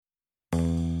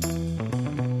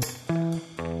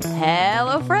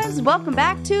Hello, friends. Welcome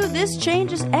back to This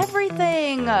Changes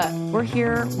Everything. We're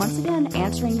here once again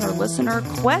answering your listener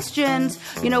questions.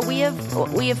 You know, we have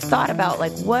thought about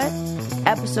like what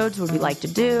episodes would we like to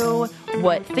do,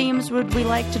 what themes would we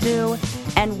like to do,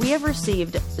 and we have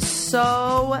received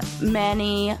so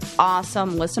many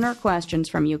awesome listener questions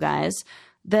from you guys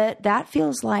that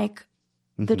feels like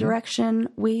the direction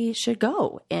we should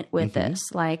go with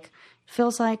this. Like,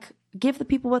 feels like give the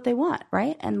people what they want,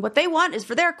 right? And what they want is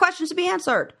for their questions to be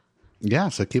answered. Yeah,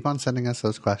 so keep on sending us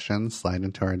those questions, slide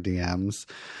into our DMs.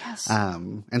 Yes.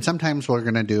 And sometimes we're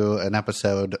going to do an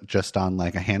episode just on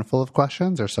like a handful of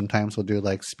questions, or sometimes we'll do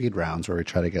like speed rounds where we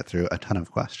try to get through a ton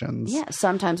of questions. Yeah,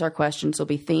 sometimes our questions will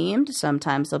be themed.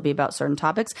 Sometimes they'll be about certain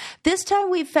topics. This time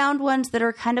we've found ones that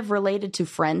are kind of related to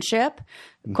friendship.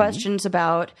 Questions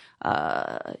about,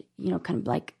 kind of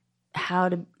like how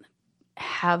to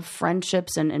have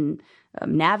friendships and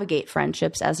navigate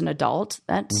friendships as an adult.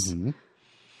 That's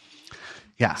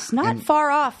yeah, it's not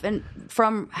far off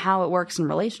from how it works in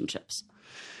relationships.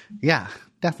 Yeah,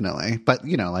 definitely. But,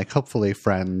 you know, like hopefully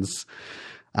friends,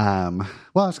 I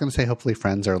was going to say hopefully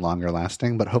friends are longer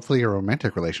lasting, but hopefully your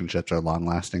romantic relationships are long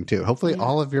lasting too. Hopefully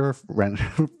all of your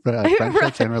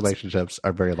friendships and relationships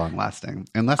are very long lasting,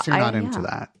 unless you're not into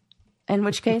that. In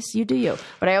which case, you do you.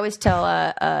 But I always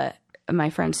tell my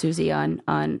friend Susie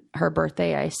on her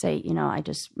birthday, I say, you know, I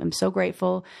just am so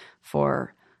grateful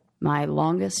for my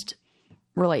longest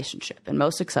relationship and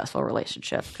most successful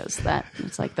relationship, because that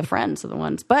it's like the friends are the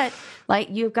ones. But like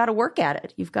you've got to work at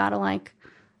it. You've got to like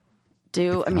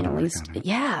do. I mean, at least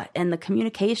and the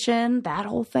communication, that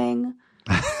whole thing.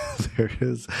 There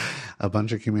is a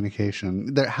bunch of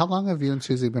communication. How long have you and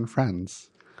Susie been friends?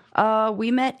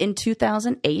 We met in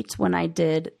 2008 when I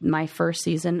did my first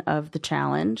season of The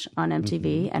Challenge on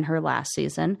MTV and her last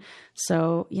season.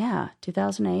 So, yeah,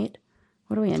 2008.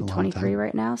 What are we in, 23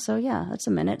 right now? So, yeah, that's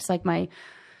a minute. It's like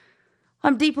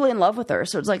I'm deeply in love with her.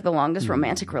 So it's like the longest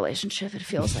romantic relationship. It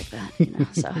feels like that, you know,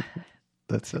 so.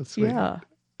 That's so sweet.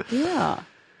 Yeah.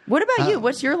 What about you?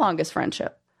 What's your longest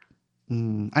friendship?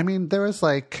 I mean, there was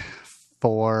like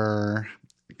 4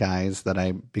 guys that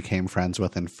I became friends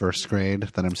with in first grade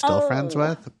that I'm still friends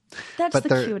with. That's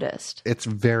the cutest. It's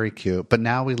very cute. But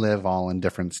now we live all in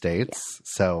different states. Yeah.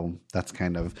 So that's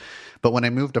kind of... But when I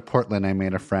moved to Portland, I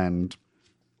made a friend,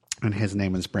 and his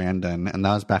name is Brandon. And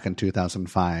that was back in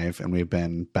 2005. And we've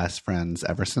been best friends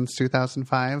ever since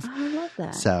 2005. Oh, I love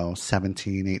that. So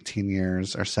 17, 18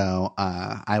 years or so.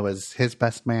 I was his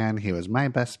best man. He was my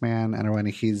best man. And when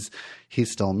he's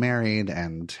still married,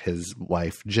 and his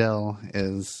wife, Jill,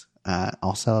 is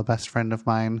also a best friend of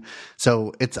mine.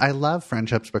 So I love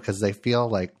friendships because they feel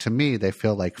like, to me, they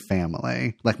feel like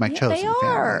family, like my chosen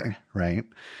family, right?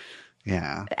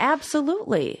 Yeah.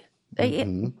 Absolutely.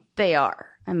 They are.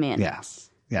 I mean, yes.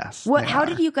 How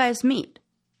did you guys meet?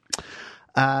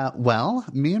 Well,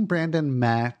 me and Brandon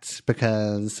met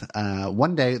because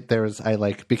one day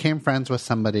I became friends with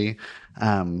somebody.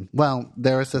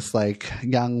 There was this like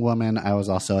young woman. I was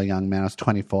also a young man. I was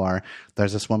 24.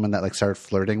 There's this woman that like started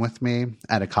flirting with me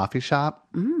at a coffee shop.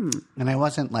 And I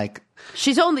wasn't like...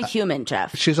 She's only human,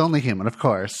 Jeff. She's only human, of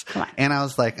course. Come on. And I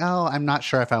was like, oh, I'm not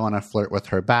sure if I want to flirt with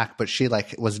her back. But she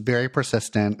like was very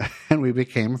persistent, and we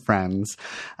became friends.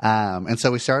 And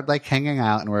so we started like hanging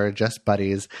out, and we were just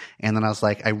buddies. And then I was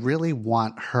like, I really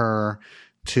want her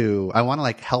I want to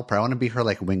like help her. I want to be her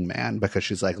like wingman, because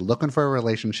she's like looking for a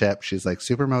relationship. She's like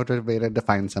super motivated to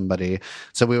find somebody.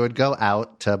 So we would go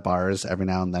out to bars every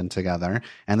now and then together.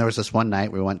 And there was this one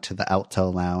night we went to the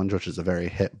Alto Lounge, which is a very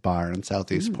hip bar in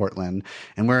Southeast Portland.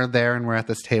 And we're there, and we're at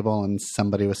this table, and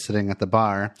somebody was sitting at the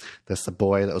bar. This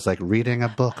boy that was like reading a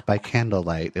book by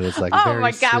candlelight. It was like, oh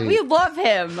my God, we love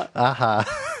him.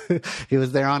 He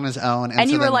was there on his own. And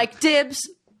so you were like, dibs.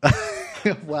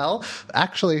 Well,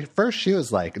 actually, first she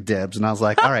was like, dibs. And I was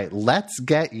like, all right, let's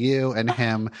get you and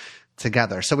him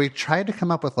together. So we tried to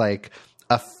come up with like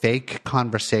a fake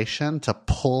conversation to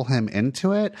pull him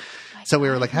into it. So we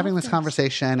were like having this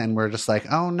conversation, and we're just like,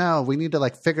 oh no, we need to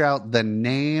like figure out the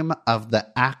name of the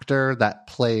actor that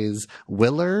plays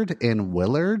Willard in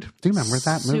Willard. Do you remember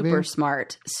that movie? Super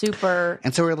smart. Super.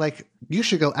 And so we were like, you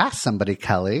should go ask somebody,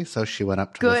 Kelly. So she went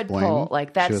up to this boy. Good pull.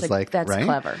 Like that's right?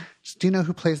 Clever. Do you know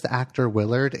who plays the actor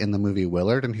Willard in the movie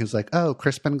Willard? And he was like, oh,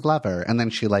 Crispin Glover. And then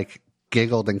she like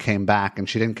giggled and came back, and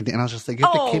she didn't continue. And I was just like, you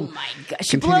have to my gosh,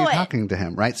 continue talking to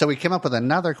him, right? So we came up with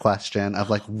another question of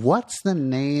like, what's the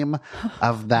name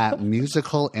of that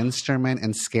musical instrument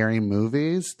in scary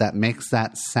movies that makes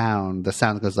that sound? The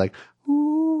sound goes like,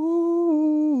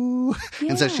 ooh.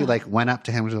 Yeah. And so she like went up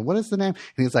to him and was like, what is the name?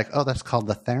 And he's like, oh, that's called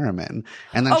the theremin.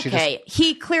 And then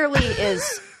he clearly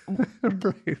is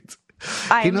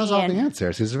Right. He knows all the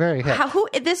answers. He's very hip.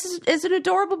 This is an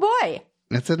adorable boy.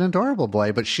 It's an adorable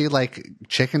boy, but she like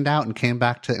chickened out and came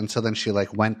back and so then she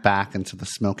like went back into the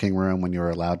smoking room when you were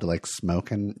allowed to like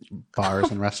smoke in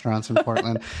bars and restaurants in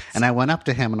Portland. And I went up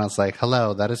to him and I was like,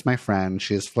 hello, that is my friend.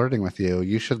 She is flirting with you.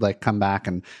 You should like come back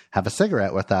and have a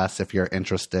cigarette with us if you're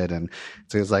interested. And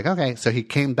so he was like, okay. So he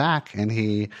came back and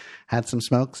he had some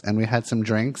smokes and we had some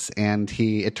drinks and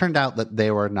it turned out that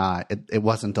they were not, it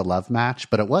wasn't a love match,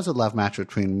 but it was a love match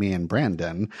between me and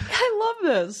Brandon. I love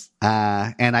this.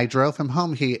 And I drove him home.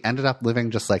 He ended up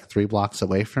living just like 3 blocks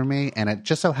away from me. And it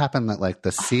just so happened that like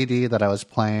the CD that I was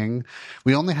playing,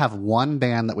 we only have one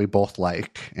band that we both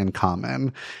like in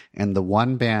common. And the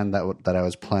one band that I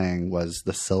was playing was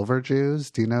the Silver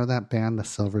Jews. Do you know that band, the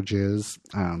Silver Jews?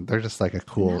 They're just like a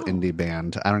cool indie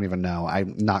band. I don't even know.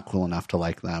 I'm not cool enough to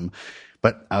like them.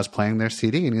 But I was playing their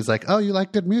CD and he's like, oh, you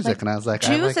like good music. And I was like,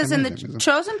 Jews I like as in the music.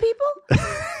 chosen people?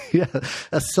 Yeah.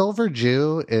 A silver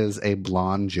Jew is a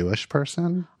blonde Jewish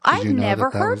person. I've never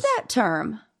heard that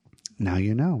term. Now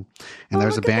you know. And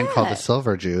there's a band called the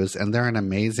Silver Jews, and they're an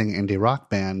amazing indie rock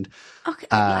band.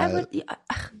 Okay.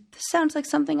 This sounds like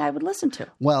something I would listen to.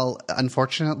 Well,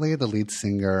 unfortunately, the lead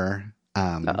singer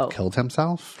killed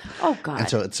himself. Oh, God. And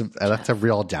so that's a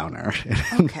real downer.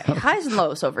 Okay. Highs and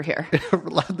lows over here.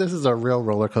 This is a real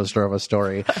roller coaster of a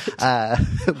story.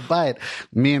 But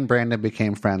me and Brandon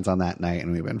became friends on that night,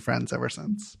 and we've been friends ever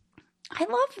since. I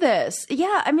love this.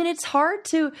 Yeah. I mean, it's hard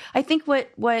to – I think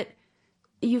what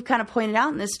you've kind of pointed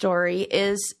out in this story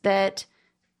is that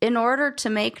in order to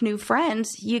make new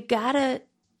friends, you got to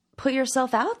put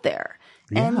yourself out there.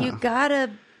 Yeah. And you got to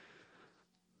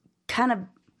kind of –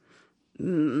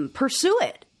 pursue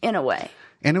it in a way.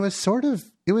 And it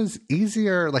was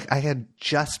easier. Like I had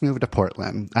just moved to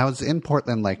Portland. I was in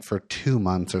Portland like for 2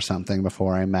 months or something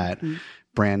before I met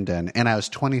Brandon, and I was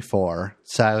 24.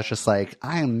 So I was just like,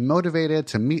 I am motivated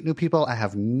to meet new people. I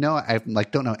don't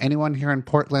know anyone here in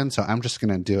Portland, so I'm just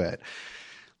going to do it.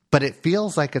 But it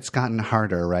feels like it's gotten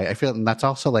harder, right? I feel, and that's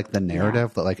also like the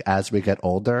narrative that like as we get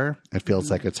older, it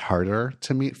feels like it's harder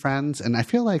to meet friends. And I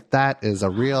feel like that is a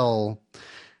real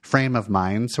frame of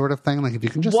mind sort of thing. Like if you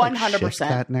can just 100% shift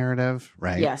that narrative,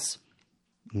 right? Yes.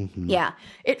 Mm-hmm. Yeah.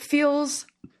 It feels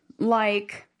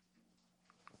like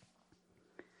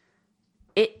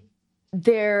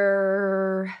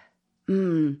there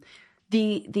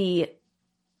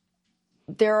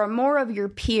are more of your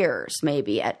peers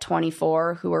maybe at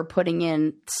 24 who are putting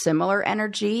in similar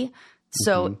energy.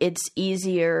 So it's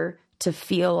easier to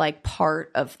feel like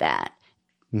part of that.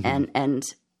 And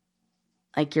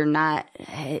like you're not,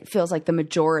 it feels like the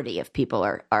majority of people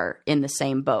are in the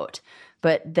same boat.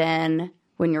 But then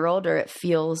when you're older, it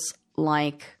feels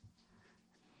like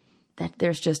that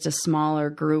there's just a smaller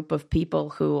group of people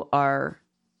who are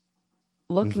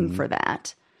looking for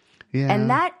that. Yeah. And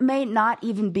that may not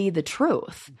even be the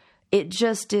truth. It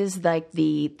just is like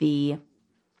the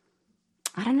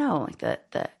I don't know, like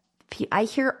I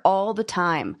hear all the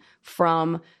time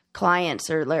from clients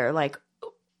or they're like,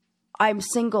 I'm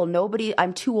single.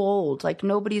 I'm too old. Like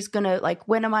nobody's gonna like.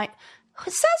 When am I?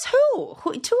 Says who?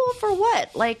 Too old for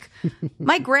what? Like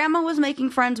my grandma was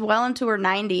making friends well into her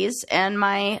 90s, and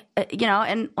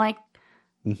and like,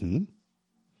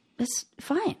 it's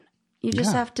fine. You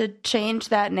just have to change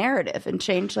that narrative and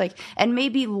change and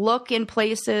maybe look in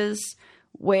places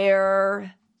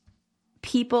where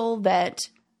people that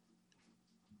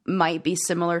might be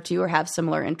similar to you or have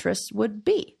similar interests would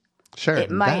be. Sure.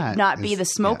 It might not be the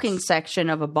smoking section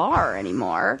of a bar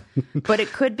anymore, but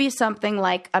it could be something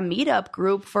like a meetup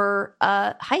group for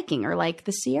hiking or like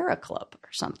the Sierra Club or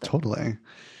something. Totally.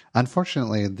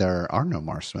 Unfortunately, there are no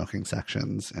more smoking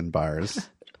sections in bars,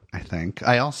 I think.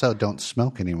 I also don't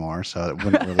smoke anymore, so it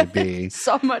wouldn't really be.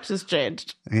 So much has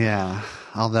changed. Yeah.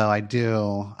 Although I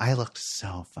looked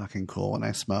so fucking cool when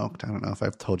I smoked. I don't know if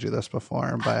I've told you this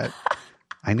before, but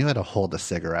I knew how to hold a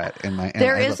cigarette in my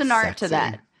There is an art to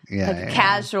that. Yeah,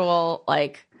 casual,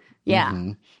 like,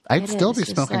 I'd still be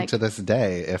smoking to this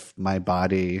day if my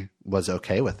body was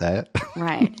okay with it.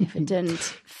 Right. If it didn't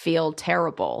feel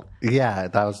terrible. Yeah,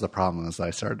 that was the problem is I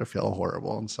started to feel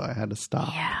horrible, and so I had to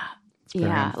stop. Yeah.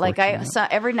 Yeah. Like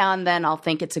every now and then I'll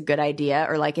think it's a good idea,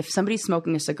 or like if somebody's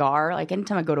smoking a cigar, like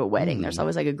anytime I go to a wedding, there's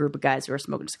always like a group of guys who are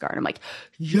smoking a cigar, and I'm like,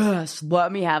 yes,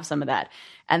 let me have some of that.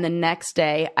 And the next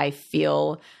day I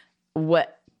feel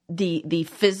what the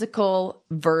physical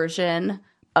version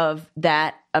of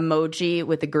that emoji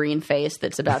with the green face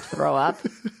that's about to throw up.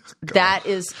 That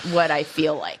is what I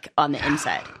feel like on the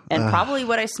inside, and probably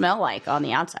what I smell like on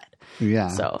the outside. Yeah,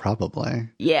 so probably.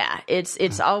 Yeah,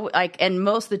 it's all like, and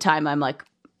most of the time I'm like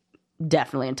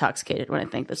definitely intoxicated when I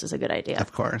think this is a good idea.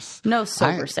 Of course. No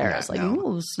sober Sarah's no.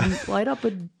 ooh, light up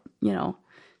a,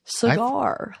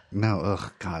 cigar. No,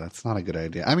 God, that's not a good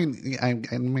idea. I mean,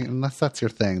 unless that's your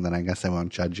thing, then I guess I won't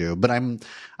judge you. But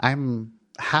I'm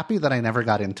happy that I never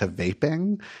got into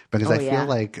vaping because I feel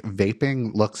like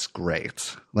vaping looks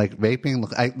great. Like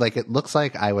it looks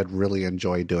like I would really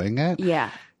enjoy doing it.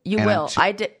 Yeah, you will.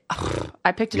 I did.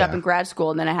 I picked it up in grad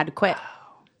school and then I had to quit.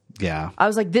 Yeah. I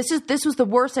was like, this was the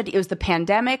worst idea. It was the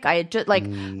pandemic. I had just like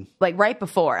right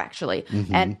before actually.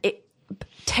 And it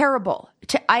terrible.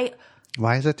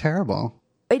 Why is it terrible?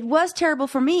 It was terrible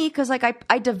for me because like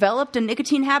I developed a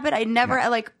nicotine habit. I never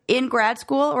like in grad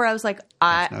school where I was like,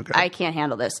 I can't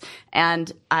handle this.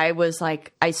 And I was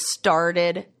like, I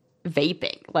started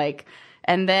vaping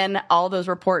and then all those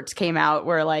reports came out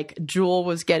where like Juul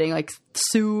was getting like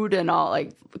sued and all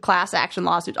like class action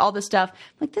lawsuits, all this stuff.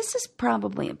 I'm like, this is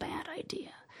probably a bad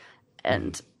idea.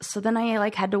 And so then I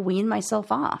like had to wean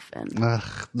myself off. And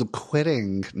the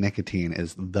quitting nicotine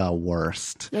is the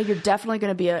worst. Yeah, you're definitely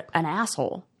going to be an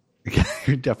asshole.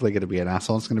 You're definitely going to be an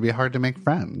asshole. It's going to be hard to make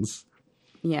friends.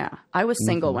 Yeah, I was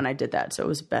single when I did that, so it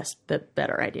was the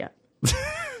better idea.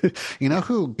 You know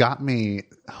who got me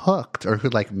hooked or who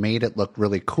like made it look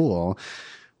really cool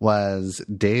was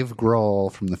Dave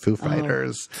Grohl from the Foo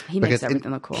Fighters. He makes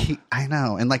everything look cool. I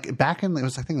know. And like back in, I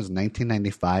think it was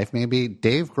 1995 maybe,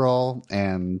 Dave Grohl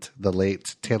and the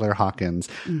late Taylor Hawkins,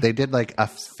 they did like a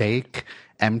fake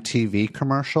MTV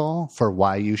commercial for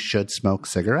why you should smoke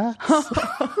cigarettes.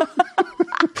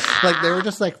 Like they were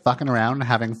just like fucking around and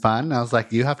having fun. And I was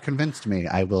like, you have convinced me.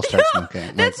 I will start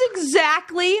smoking. That's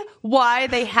exactly why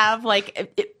they have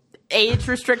like age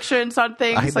restrictions on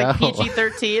things like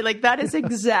PG-13. Like that is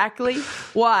exactly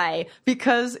why.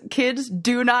 Because kids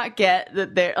do not get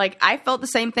that they're like, I felt the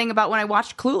same thing about when I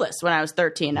watched Clueless when I was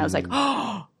 13. I was like,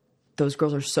 oh, those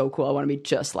girls are so cool. I want to be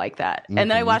just like that. And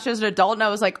then I watched it as an adult and I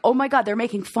was like, oh my God, they're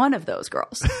making fun of those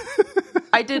girls.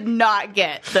 I did not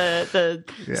get the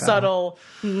subtle,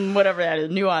 whatever that is,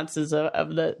 nuances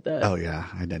of the. Oh yeah,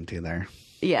 I didn't either.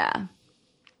 Yeah.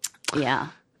 Yeah.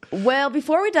 Well,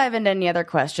 before we dive into any other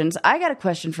questions, I got a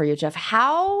question for you, Jeff.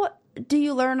 How do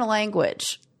you learn a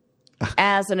language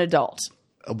as an adult?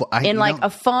 In a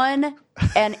fun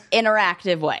and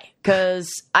interactive way? Because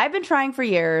I've been trying for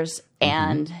years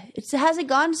and it hasn't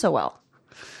gone so well.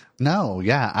 No,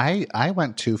 yeah. I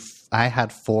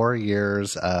had 4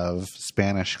 years of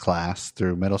Spanish class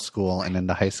through middle school and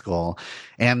into high school,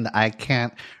 and I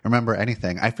can't remember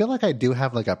anything. I feel like I do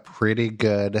have like a pretty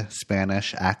good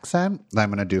Spanish accent that I'm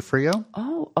going to do for you.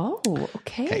 Oh,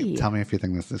 okay. Okay, tell me if you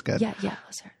think this is good. Yeah,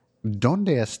 let's hear it.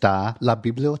 ¿Dónde está la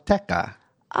biblioteca?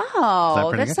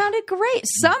 Oh, that sounded great.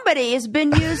 Somebody has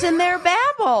been using their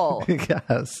Babbel.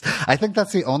 Yes. I think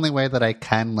that's the only way that I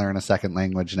can learn a second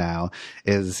language now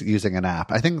is using an app.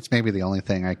 I think it's maybe the only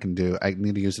thing I can do. I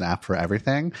need to use an app for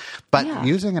everything. But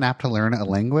using an app to learn a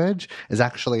language is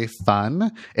actually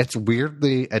fun. It's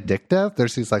weirdly addictive.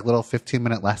 There's these like little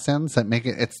 15-minute lessons that make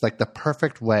it's like the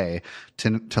perfect way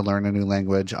to learn a new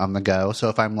language on the go. So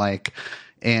if I'm like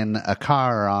in a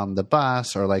car or on the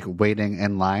bus or like waiting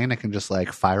in line, I can just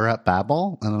like fire up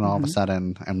Babbel and then all of a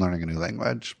sudden I'm learning a new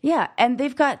language. Yeah. And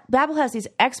Babbel has these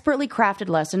expertly crafted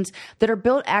lessons that are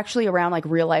built actually around like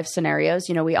real life scenarios.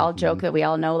 You know, we all joke that we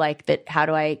all know like that. How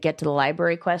do I get to the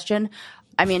library question?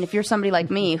 I mean, if you're somebody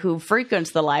like me who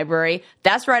frequents the library,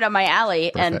 that's right up my alley.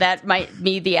 Perfect. And that might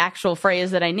be the actual phrase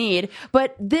that I need.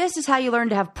 But this is how you learn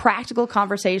to have practical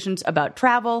conversations about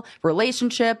travel,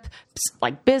 relationship,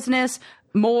 like business,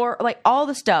 more like all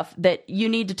the stuff that you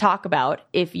need to talk about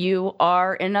if you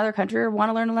are in another country or want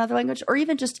to learn another language, or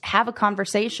even just have a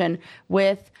conversation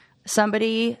with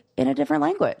somebody in a different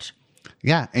language.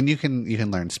 Yeah, and you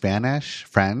can learn Spanish,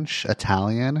 French,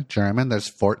 Italian, German. There's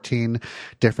 14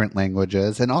 different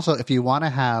languages. And also if you want to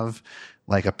have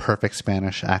like a perfect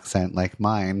Spanish accent like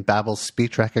mine, Babbel's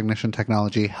speech recognition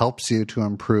technology helps you to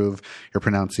improve your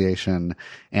pronunciation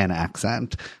and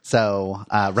accent. So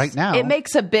right now, it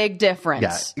makes a big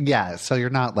difference. Yeah. So you're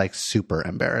not like super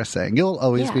embarrassing. You'll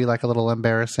always be like a little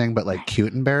embarrassing, but like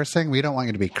cute embarrassing. We don't want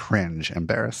you to be cringe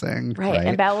embarrassing. Right.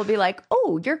 And Babbel will be like,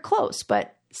 oh, you're close,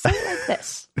 but say it like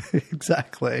this.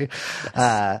 Exactly.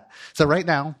 Yes. So right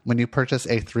now, when you purchase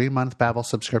a 3-month Babbel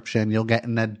subscription, you'll get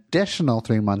an additional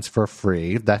 3 months for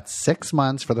free. That's 6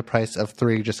 months for the price of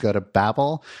 3. Just go to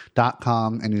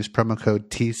Babbel.com and use promo code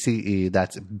TCE.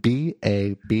 That's BABBEL.com,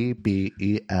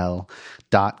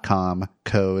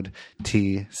 code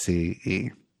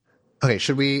TCE. Okay,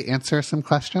 should we answer some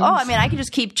questions? Oh, I mean, I could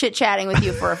just keep chit-chatting with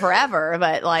you for forever,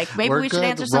 but like maybe we should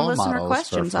answer some listener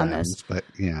questions on this. But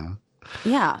yeah.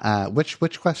 Yeah.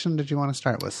 Which question did you want to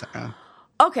start with, Sarah?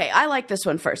 Okay, I like this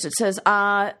one first. It says,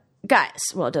 guys,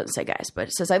 well, it doesn't say guys, but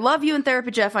it says, I love you and Therapy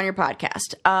Jeff on your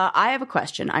podcast. I have a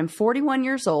question. I'm 41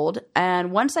 years old,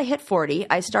 and once I hit 40,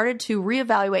 I started to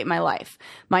reevaluate my life.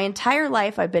 My entire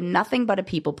life, I've been nothing but a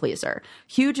people pleaser.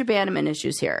 Huge abandonment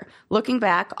issues here. Looking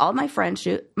back, all my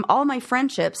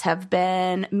friendships have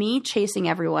been me chasing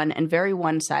everyone and very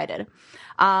one-sided.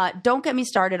 Don't get me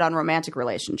started on romantic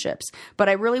relationships, but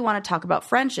I really want to talk about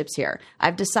friendships here.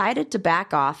 I've decided to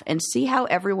back off and see how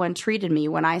everyone treated me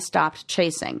when I stopped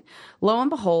chasing. Lo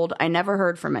and behold, I never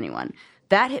heard from anyone.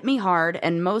 That hit me hard,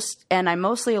 and I'm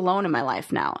mostly alone in my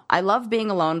life now. I love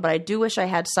being alone, but I do wish I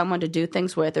had someone to do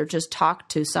things with or just talk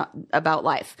to about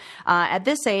life. At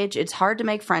this age, it's hard to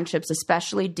make friendships,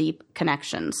 especially deep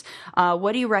connections.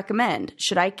 What do you recommend?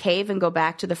 Should I cave and go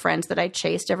back to the friends that I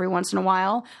chased every once in a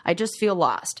while? I just feel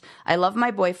lost. I love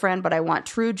my boyfriend, but I want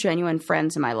true, genuine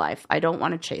friends in my life. I don't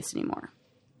want to chase anymore.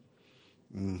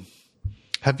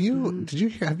 Have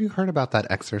you heard about that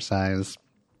exercise?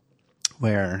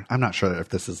 Where I'm not sure if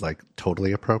this is like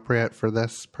totally appropriate for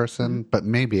this person, but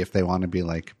maybe if they want to be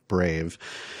like brave.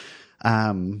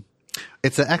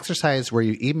 It's an exercise where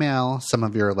you email some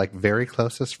of your like very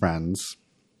closest friends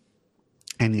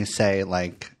and you say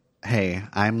like, hey,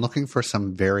 I'm looking for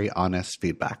some very honest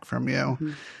feedback from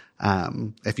you.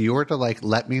 If you were to like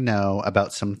let me know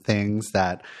about some things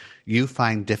that you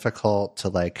find difficult to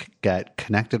like get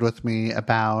connected with me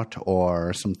about,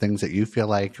 or some things that you feel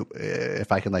like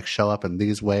if I can like show up in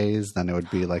these ways, then it would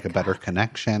be like a better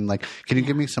connection. Like, can you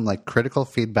give me some like critical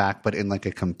feedback, but in like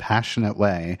a compassionate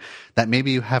way that maybe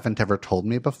you haven't ever told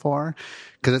me before?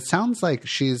 Because it sounds like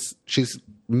she's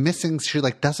missing. She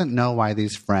like doesn't know why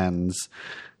these friends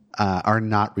are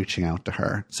not reaching out to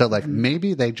her. So like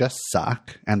maybe they just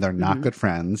suck and they're not good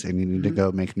friends and you need to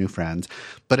go make new friends.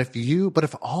 But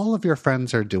if all of your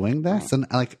friends are doing this, and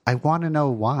like, I want to know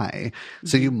why.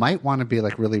 So you might want to be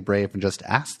like really brave and just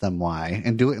ask them why,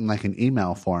 and do it in like an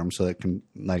email form so it can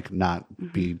like not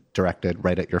be directed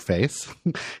right at your face,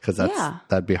 because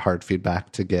that'd be hard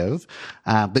feedback to give.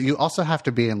 But you also have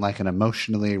to be in like an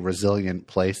emotionally resilient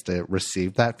place to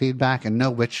receive that feedback and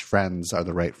know which friends are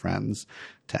the right friends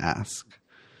to ask.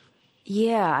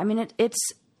 Yeah, I mean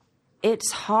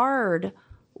it's hard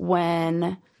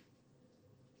when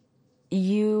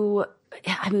we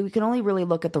can only really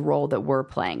look at the role that we're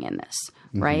playing in this,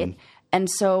 right? And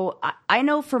so I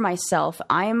know for myself,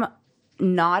 I'm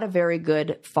not a very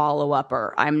good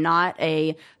follow-upper. I'm not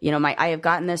I have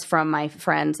gotten this from my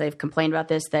friends. They've complained about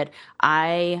this, that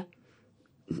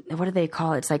what do they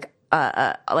call it? It's like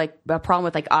a problem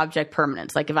with like object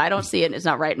permanence. Like if I don't see it and it's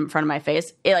not right in front of my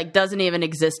face, it like doesn't even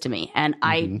exist to me. And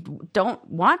I don't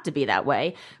want to be that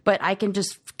way, but I can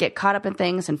just get caught up in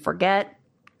things and forget.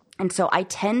 And so I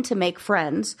tend to make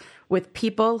friends with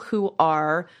people who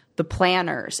are the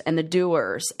planners and the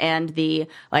doers and the,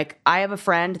 like, I have a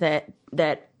friend that,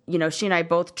 she and I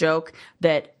both joke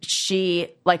that she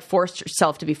like forced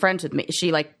herself to be friends with me.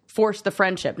 She like forced the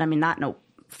friendship. And I mean,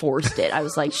 forced it. I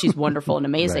was like, she's wonderful and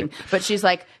amazing. Right. But she's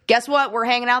like, guess what? We're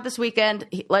hanging out this weekend.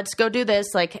 Let's go do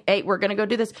this. Like, hey, we're going to go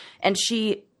do this. And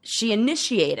she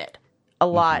initiated a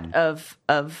lot of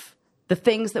the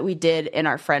things that we did in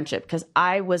our friendship, because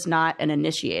I was not an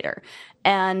initiator.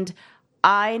 And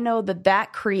I know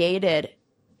that created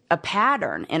a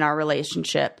pattern in our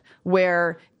relationship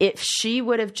where if she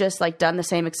would have just like done the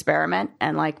same experiment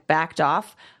and like backed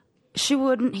off, she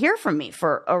wouldn't hear from me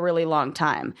for a really long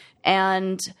time.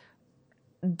 And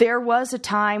there was a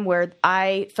time where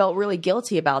I felt really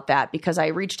guilty about that, because I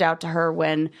reached out to her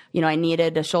when, I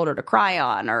needed a shoulder to cry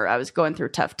on, or I was going through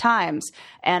tough times.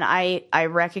 And I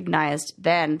recognized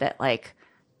then that like,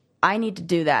 I need to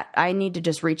do that. I need to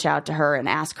just reach out to her and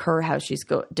ask her how she's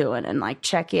doing, and like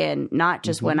check in, not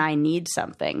just when I need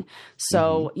something.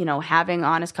 So, having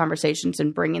honest conversations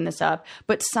and bringing this up,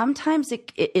 but sometimes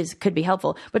it could be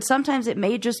helpful, but sometimes it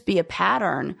may just be a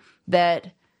pattern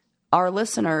that our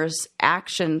listeners'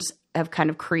 actions have kind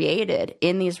of created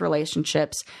in these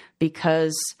relationships,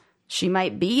 because she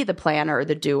might be the planner or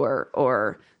the doer,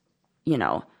 or,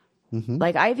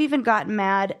 like I've even gotten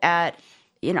mad at,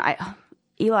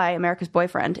 Eli, America's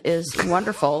Boyfriend, is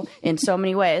wonderful in so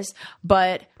many ways,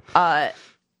 but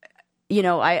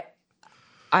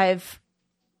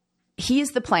he's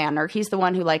the planner. He's the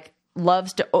one who like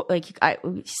loves to he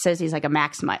says he's like a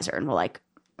maximizer, and we're like,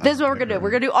 this is what we're gonna do. We're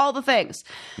gonna do all the things,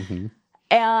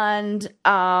 and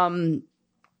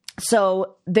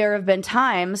so there have been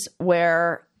times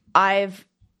where I've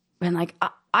been like,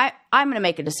 I'm going to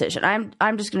make a decision.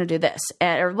 I'm just going to do this,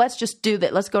 or let's just do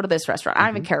that. Let's go to this restaurant. I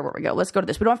don't even care where we go. Let's go to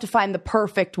this. We don't have to find the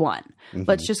perfect one.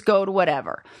 Let's just go to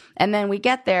whatever. And then we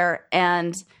get there,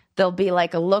 and there'll be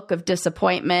like a look of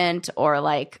disappointment, or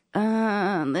like,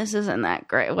 this isn't that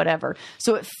great, whatever.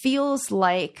 So it feels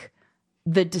like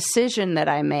the decision that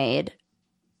I made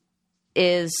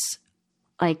is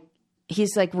like,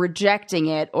 he's like rejecting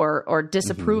it or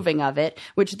disapproving of it,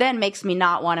 which then makes me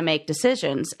not want to make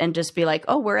decisions and just be like,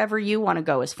 oh, wherever you want to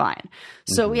go is fine.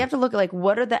 So we have to look at like,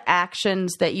 what are the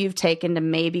actions that you've taken to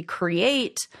maybe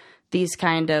create these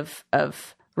kind of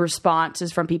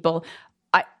responses from people?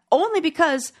 Only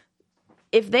because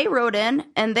if they wrote in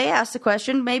and they asked a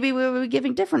question, maybe we would be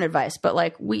giving different advice. But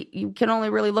like you can only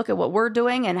really look at what we're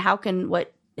doing and how can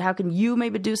you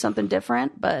maybe do something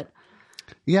different? But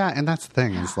yeah, and that's the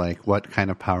thing is like, what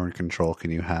kind of power and control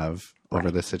can you have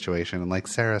over this situation? And like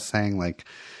Sarah's saying, like,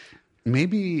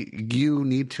 maybe you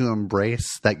need to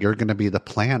embrace that you're going to be the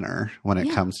planner when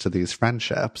it comes to these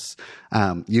friendships.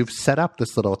 You've set up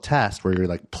this little test where you're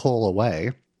like, pull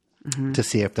away to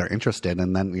see if they're interested.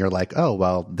 And then you're like, oh,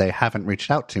 well, they haven't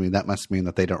reached out to me. That must mean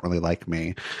that they don't really like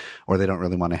me, or they don't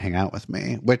really want to hang out with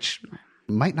me, which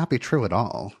might not be true at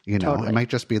all. You know, It might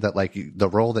just be that like the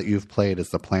role that you've played as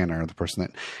the planner, the person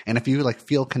that, and if you like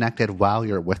feel connected while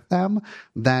you're with them,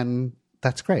 then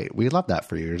that's great. We love that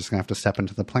for you. You're just gonna have to step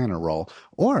into the planner role,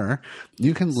 or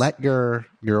you can let your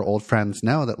old friends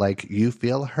know that like you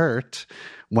feel hurt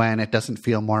when it doesn't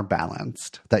feel more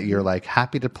balanced, that you're like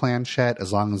happy to plan shit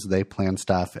as long as they plan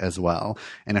stuff as well.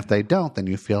 And if they don't, then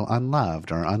you feel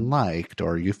unloved or unliked,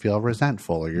 or you feel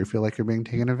resentful, or you feel like you're being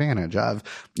taken advantage of.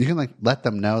 You can like let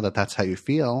them know that that's how you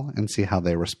feel and see how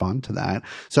they respond to that.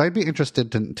 So I'd be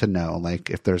interested to know like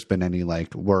if there's been any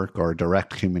like work or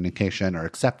direct communication or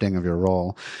accepting of your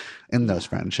role in those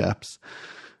friendships.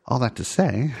 All that to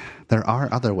say, there are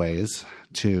other ways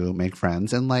to make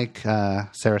friends. And like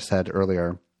Sarah said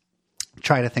earlier,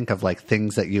 try to think of like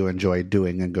things that you enjoy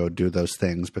doing and go do those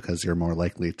things, because you're more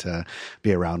likely to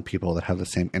be around people that have the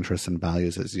same interests and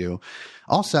values as you.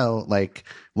 Also, like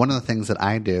one of the things that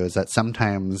I do is that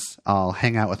sometimes I'll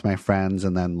hang out with my friends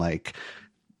and then like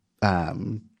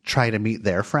try to meet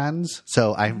their friends.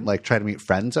 So I like try to meet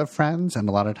friends of friends, and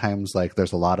a lot of times like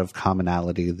there's a lot of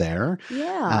commonality there.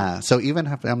 Yeah. So even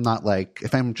if I'm not like,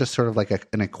 if I'm just sort of like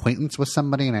an acquaintance with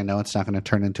somebody and I know it's not going to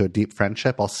turn into a deep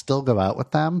friendship, I'll still go out with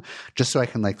them just so I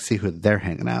can like see who they're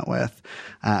hanging out with.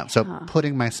 So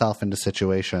putting myself into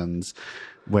situations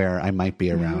where I might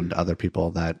be around other people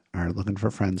that are looking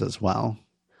for friends as well.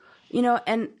 You know,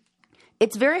 and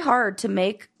it's very hard to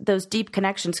make those deep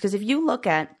connections, because if you look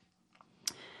at,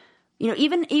 you know,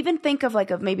 even think of like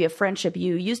maybe a friendship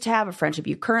you used to have, a friendship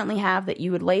you currently have that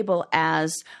you would label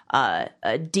as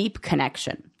a deep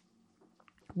connection.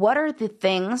 What are the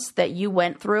things that you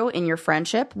went through in your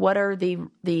friendship? What are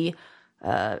the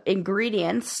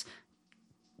ingredients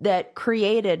that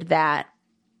created that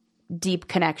deep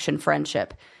connection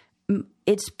friendship?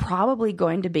 It's probably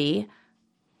going to be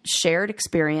shared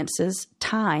experiences,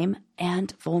 time,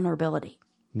 and vulnerability.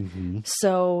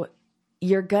 So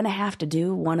you're going to have to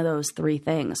do one of those three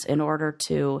things in order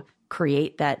to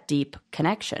create that deep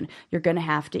connection. You're going to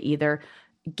have to either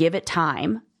give it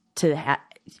time to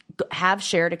have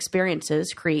shared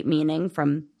experiences, create meaning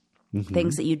from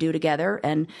things that you do together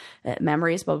and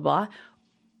memories, blah, blah, blah,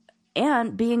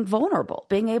 and being vulnerable,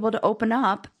 being able to open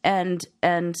up and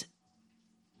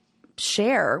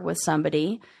share with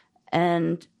somebody.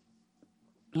 And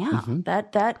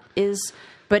that is,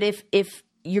 but if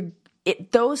you're,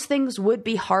 those things would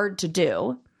be hard to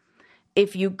do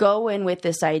if you go in with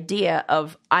this idea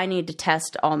of I need to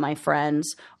test all my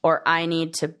friends, or I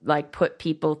need to like put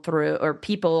people through, or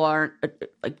people aren't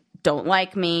like don't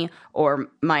like me, or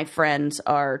my friends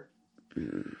are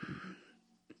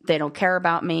they don't care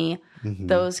about me.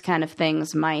 Those kind of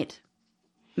things might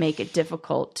make it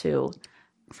difficult to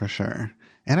for sure.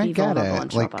 And I get it.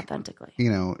 And show up authentically.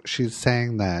 You know, she's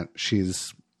saying that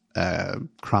she's a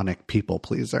chronic people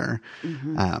pleaser.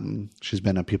 She's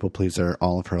been a people pleaser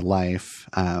all of her life.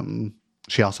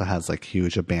 She also has like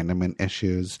huge abandonment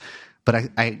issues,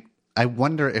 but I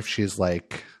wonder if she's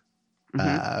like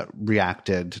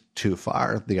reacted too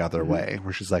far the other way,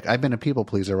 where she's like, I've been a people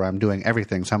pleaser where I'm doing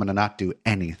everything, so I'm going to not do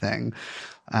anything.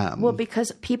 Well,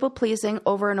 because people pleasing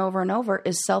over and over and over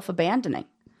is self-abandoning.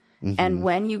 And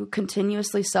when you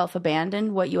continuously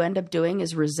self-abandon, what you end up doing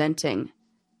is resenting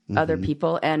other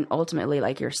people and ultimately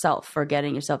like yourself,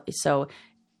 forgetting yourself. So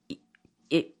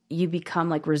you become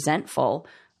like resentful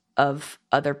of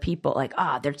other people. Like,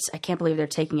 I can't believe they're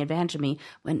taking advantage of me,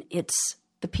 when it's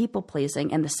the people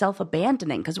pleasing and the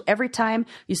self-abandoning. Because every time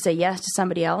you say yes to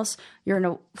somebody else, you're in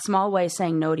a small way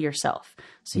saying no to yourself.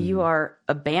 So you are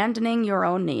abandoning your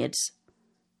own needs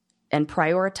and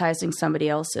prioritizing somebody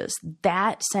else's.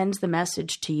 That sends the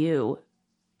message to you,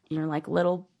 you're like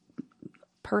little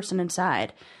person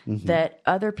inside, that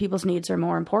other people's needs are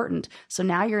more important. So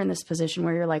now you're in this position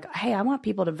where you're like, hey, I want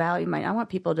people to value I want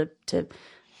people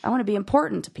I want to be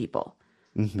important to people.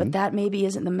 But that maybe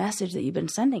isn't the message that you've been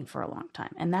sending for a long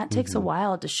time. And that takes a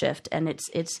while to shift. And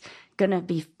it's going to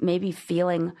be maybe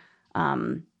feeling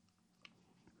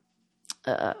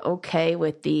okay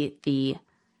with the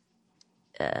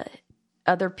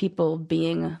other people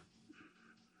being,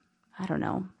 I don't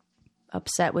know,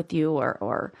 upset with you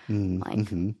or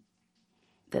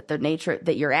that the nature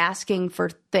that you're asking for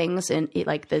things and you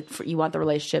want the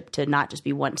relationship to not just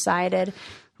be one-sided,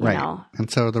 you know?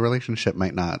 And so the relationship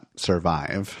might not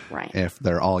survive Right. if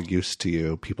they're all used to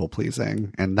you people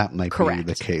pleasing. And that might Correct.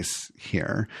 be the case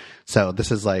here. So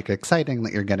this is like exciting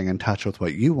that you're getting in touch with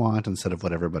what you want instead of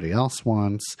what everybody else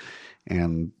wants.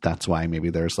 And that's why maybe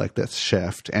there's like this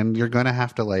shift, and you're going to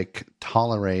have to like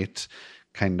tolerate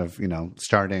kind of,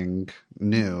 starting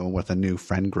new with a new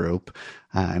friend group.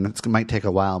 And it might take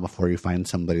a while before you find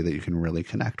somebody that you can really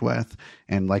connect with.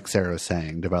 And like Sarah was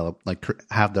saying,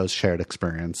 have those shared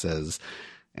experiences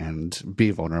and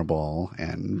be vulnerable.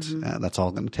 And that's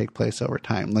all going to take place over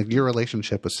time. Like your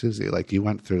relationship with Susie, like you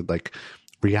went through like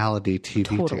reality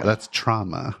TV together. That's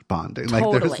trauma bonding.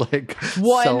 Totally. Like there's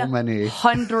like so many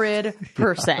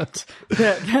 100%.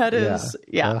 That is,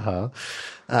 yeah.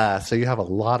 So you have a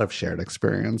lot of shared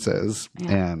experiences,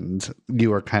 and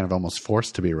you are kind of almost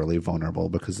forced to be really vulnerable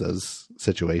because those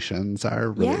situations are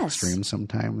really extreme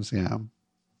sometimes. Yeah.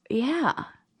 Yeah.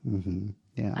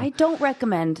 Yeah. I don't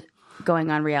recommend going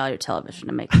on reality television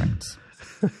to make friends.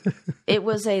 It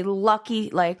was a lucky,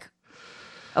 like,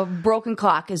 a broken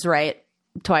clock is right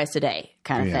twice a day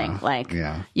kind of thing. Like,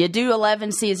 you do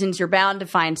 11 seasons, you're bound to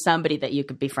find somebody that you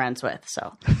could be friends with.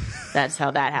 So that's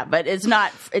how that happened. But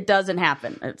it doesn't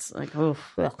happen. It's like,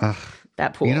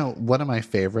 that pool. One of my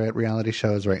favorite reality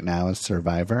shows right now is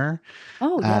Survivor.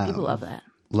 Oh, yeah, people love that.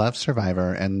 Love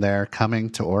Survivor, and they're coming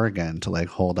to Oregon to like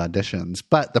hold auditions.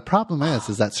 But the problem is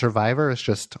that Survivor is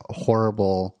just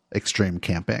horrible extreme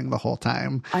camping the whole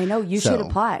time. I know. You should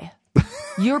apply.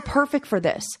 You're perfect for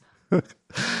this.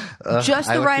 Just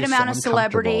the right amount of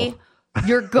celebrity.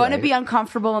 You're going to be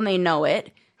uncomfortable and they know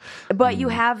it. But you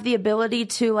have the ability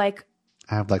to like...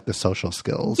 I have like the social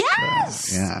skills.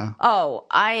 Yes! Yeah. Oh,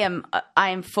 I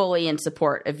am fully in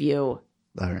support of you.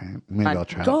 All right. Maybe I'll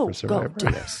try out for Survivor. Go.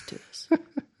 Do this.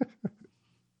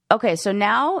 Okay, so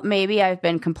now maybe I've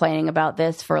been complaining about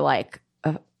this for like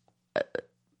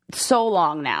so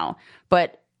long now.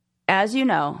 But as you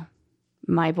know,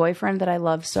 my boyfriend that I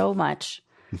love so much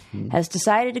has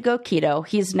decided to go keto.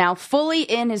 He's now fully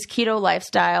in his keto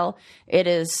lifestyle. It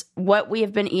is what we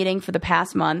have been eating for the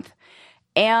past month.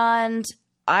 And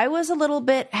I was a little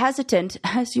bit hesitant,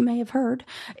 as you may have heard,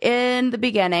 in the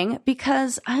beginning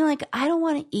because I don't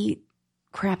want to eat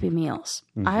crappy meals.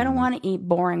 I don't want to eat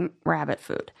boring rabbit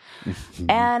food.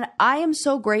 And I am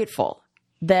so grateful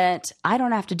that I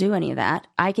don't have to do any of that.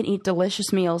 I can eat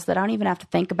delicious meals that I don't even have to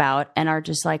think about and are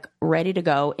just like ready to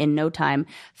go in no time,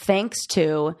 thanks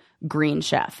to Green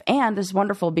Chef. And this is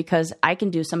wonderful because I can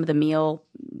do some of the meal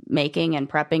making and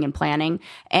prepping and planning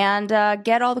and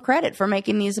get all the credit for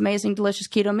making these amazing, delicious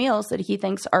keto meals that he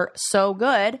thinks are so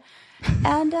good.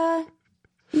 And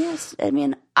yes, I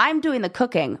mean, I'm doing the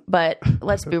cooking, but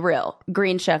let's be real.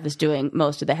 Green Chef is doing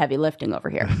most of the heavy lifting over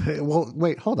here. Well,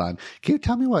 wait, hold on. Can you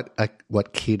tell me what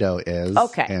keto is?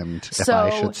 Okay. And if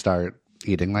I should start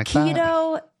eating like that?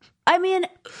 Keto, I mean,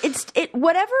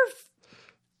 whatever.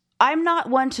 I'm not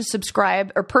one to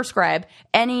subscribe or prescribe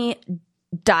any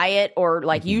diet or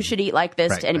like you should eat like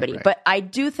this to anybody. Right. But I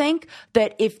do think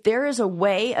that if there is a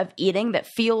way of eating that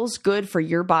feels good for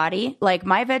your body, like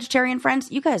my vegetarian friends,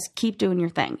 you guys keep doing your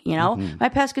thing, you know? My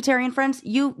pescatarian friends,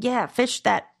 fish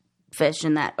that fish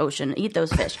in that ocean, eat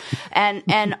those fish.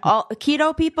 and all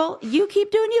keto people, you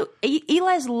keep doing you.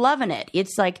 Eli's loving it.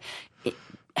 It's like it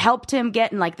helped him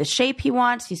get in like the shape he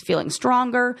wants. He's feeling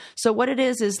stronger. So what it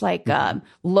is like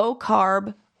low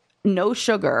carb, no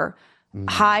sugar,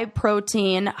 high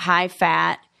protein, high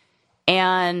fat,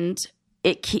 and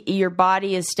your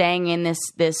body is staying in this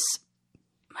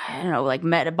I don't know, like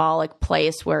metabolic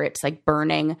place where it's like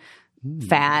burning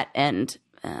fat and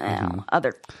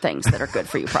other things that are good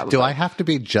for you. Probably. Do I have to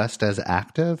be just as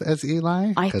active as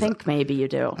Eli? I think maybe you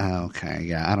do. Oh, okay,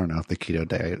 yeah. I don't know if the keto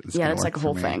diet is. Yeah, it's like a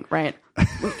whole thing, right?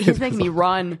 He's making me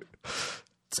run.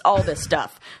 It's all this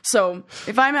stuff. So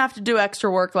if I have to do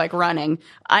extra work like running,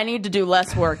 I need to do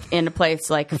less work in a place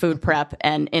like food prep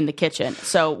and in the kitchen.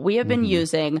 So we have been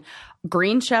using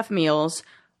Green Chef meals.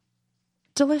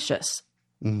 Delicious.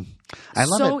 I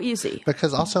love so it easy.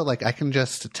 because also like I can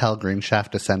just tell Green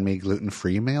Chef to send me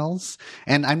gluten-free meals,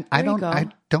 and I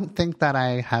don't think that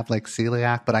I have like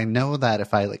celiac, but I know that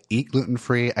if I like eat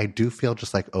gluten-free, I do feel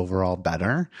just like overall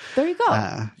better. There you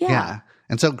go. Yeah.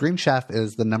 And so Green Chef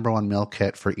is the #1 meal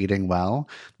kit for eating well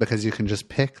because you can just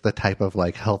pick the type of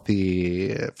like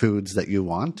healthy foods that you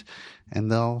want,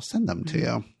 and they'll send them to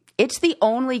you. It's the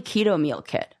only keto meal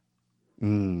kit.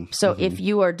 So if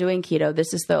you are doing keto,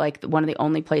 this is one of the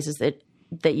only places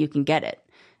that you can get it.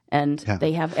 And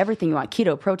they have everything you want: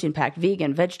 keto, protein packed,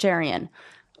 vegan, vegetarian,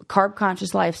 carb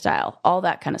conscious lifestyle, all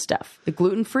that kind of stuff. The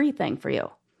gluten-free thing for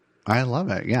you. I love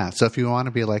it. Yeah. So if you want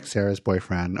to be like Sarah's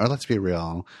boyfriend, or let's be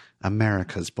real,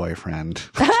 America's boyfriend.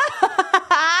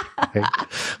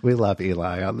 We love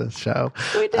Eli on this show.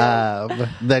 We do.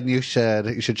 Then you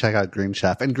should check out Green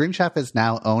Chef. And Green Chef is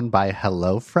now owned by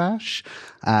HelloFresh.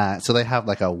 So they have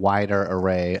like a wider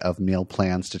array of meal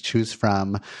plans to choose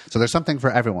from. So there's something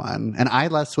for everyone. And I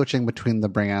love switching between the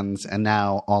brands. And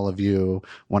now all of you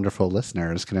wonderful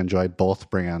listeners can enjoy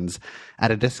both brands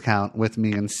at a discount with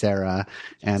me and Sarah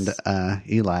and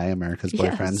Eli, America's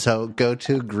boyfriend. Yes. So go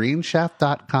to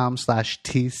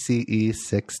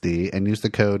greenchef.com/TCE60 and use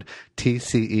the code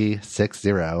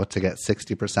TCE60 to get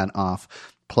 60% off.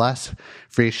 Plus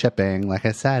free shipping. Like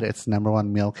I said, it's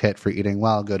 #1 meal kit for eating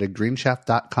well. Go to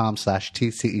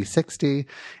greenchef.com/TCE60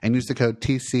 and use the code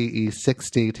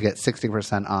TCE60 to get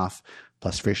 60% off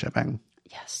plus free shipping.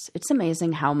 Yes. It's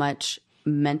amazing how much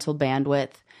mental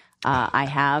bandwidth I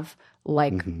have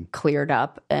cleared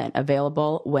up and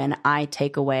available when I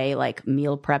take away like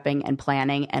meal prepping and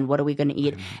planning and what are we going to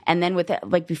eat. And then with it,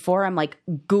 like before I'm like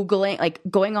Googling, like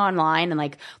going online and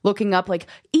like looking up like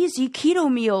easy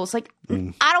keto meals. Like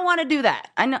I don't want to do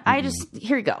that. I know. I just,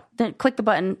 here you go. Then click the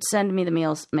button, send me the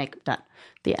meals, make done.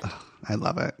 The end. I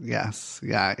love it. Yes.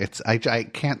 Yeah. It's, I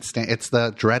can't stand, it's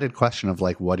the dreaded question of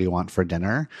like, what do you want for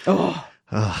dinner?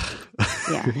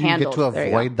 Yeah, you handled. get to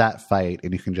avoid that fight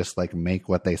and you can just like make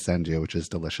what they send you, which is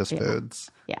delicious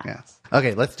foods. Yeah. Yes.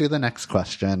 Okay, let's do the next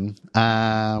question.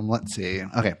 Let's see.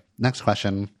 Okay, next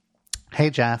question. Hey,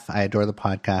 Jeff, I adore the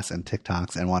podcast and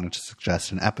TikToks and wanted to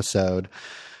suggest an episode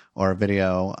or a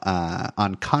video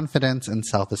on confidence and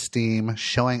self-esteem,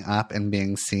 showing up and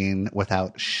being seen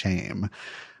without shame.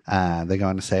 They go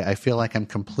on to say, I feel like I'm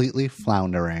completely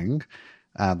floundering.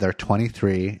 They're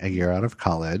 23, a year out of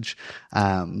college,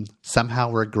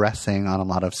 somehow regressing on a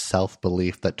lot of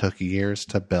self-belief that took years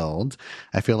to build.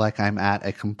 I feel like I'm at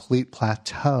a complete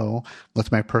plateau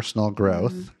with my personal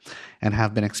growth and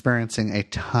have been experiencing a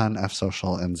ton of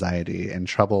social anxiety and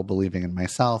trouble believing in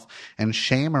myself and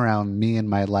shame around me and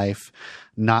my life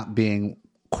not being,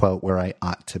 quote, where I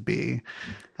ought to be.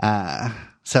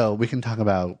 So we can talk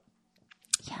about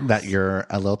that you're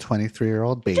a little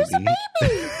 23-year-old baby. Just a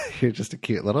baby. You're just a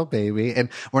cute little baby. And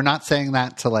we're not saying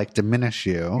that to like diminish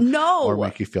you. No. Or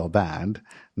make you feel bad.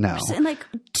 No. And like,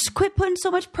 just quit putting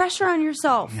so much pressure on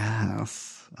yourself.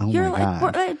 Yes. Oh You're my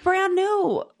God. like brand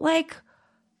new. Like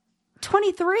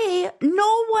 23,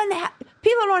 no one,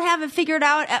 people don't have it figured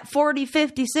out at 40,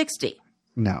 50, 60.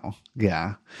 No.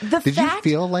 Yeah. Did you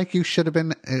feel like you should have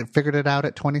been figured it out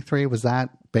at 23? Was that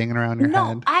banging around your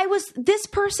head? No, this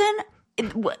person,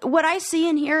 what I see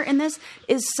in here in this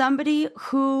is somebody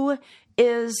who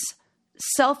is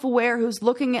self-aware, who's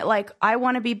looking at like, I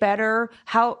want to be better.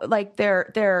 How like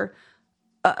they're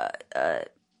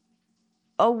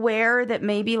aware that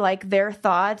maybe like their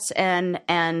thoughts and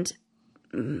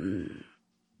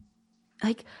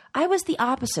like I was the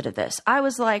opposite of this. I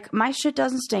was like, my shit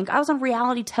doesn't stink. I was on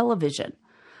reality television.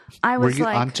 I was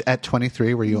at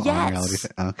 23? Were you yes. on reality?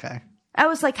 Okay. I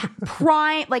was like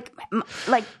prime, like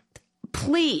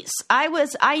please.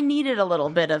 I needed a little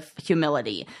bit of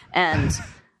humility and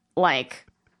like,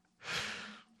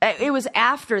 it was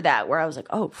after that where I was like,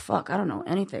 oh fuck, I don't know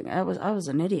anything. I was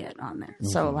an idiot on there. Mm-hmm.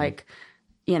 So like,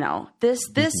 you know, this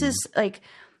is like,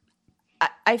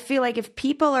 I feel like if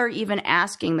people are even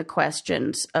asking the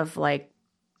questions of like,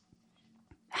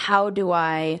 how do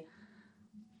I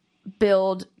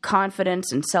build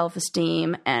confidence and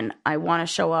self-esteem and I want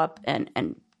to show up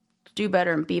and do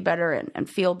better and be better and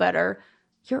feel better,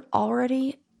 you're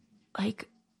already like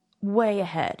way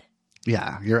ahead.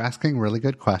 Yeah, you're asking really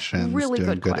good questions, Really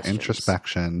doing good good questions.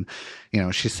 introspection. You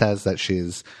know, she says that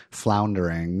she's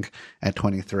floundering at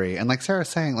 23. And like Sarah's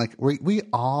saying, like we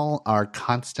all are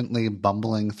constantly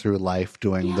bumbling through life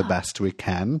doing the best we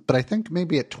can. But I think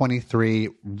maybe at 23,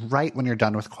 right when you're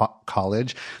done with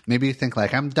college, maybe you think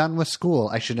like, I'm done with school.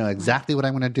 I should know exactly what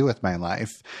I'm going to do with my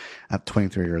life at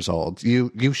 23 years old.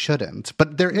 You shouldn't.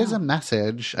 But there is a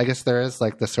message. I guess there is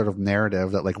like this sort of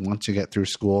narrative that like once you get through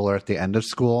school or at the end of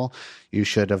school, you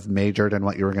should have majored in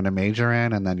what you were going to major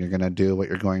in, and then you're going to do what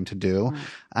you're going to do.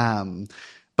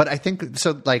 But I think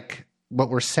so, like, what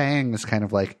we're saying is kind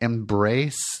of like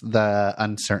embrace the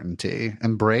uncertainty,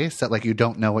 embrace that like you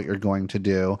don't know what you're going to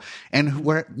do. And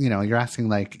where, you know, you're asking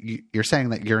like, you're saying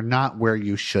that you're not where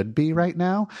you should be right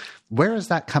now. Where is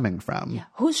that coming from? Yeah.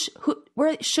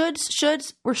 Where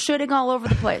shoulds, we're shooting all over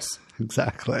the place.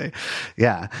 Exactly.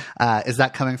 Yeah. Is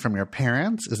that coming from your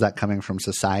parents? Is that coming from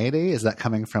society? Is that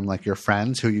coming from like your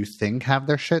friends who you think have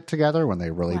their shit together when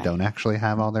they really don't actually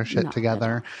have all their shit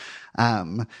together?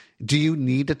 Do you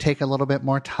need to take a little bit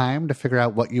more time to figure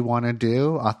out what you want to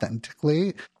do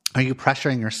authentically? Are you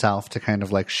pressuring yourself to kind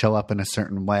of like show up in a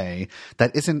certain way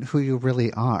that isn't who you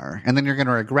really are? And then you're going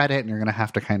to regret it and you're going to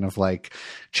have to kind of like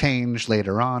change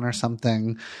later on or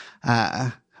something.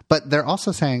 But they're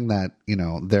also saying that, you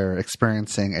know, they're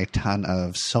experiencing a ton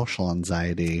of social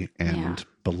anxiety and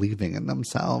believing in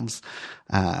themselves.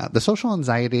 The social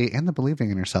anxiety and the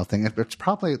believing in yourself thing, it's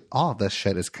probably all of this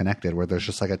shit is connected where there's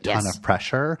just like a ton of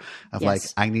pressure of like,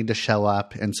 I need to show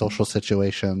up in social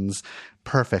situations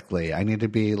perfectly. I need to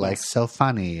be like so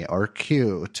funny or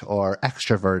cute or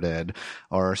extroverted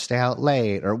or stay out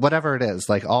late or whatever it is,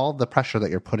 like all the pressure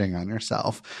that you're putting on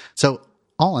yourself. So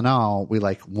all in all, we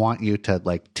like want you to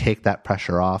like take that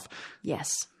pressure off.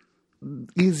 Yes.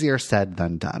 Easier said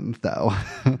than done, though,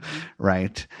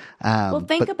 right? Well,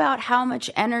 think about how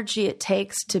much energy it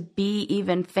takes to be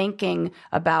even thinking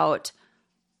about,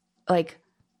 like,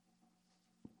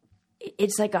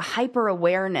 it's like a hyper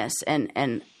awareness and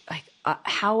like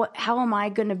how am I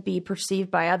going to be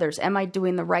perceived by others? Am I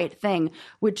doing the right thing?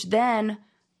 Which then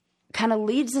kind of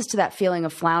leads us to that feeling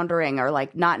of floundering or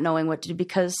like not knowing what to do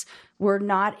because we're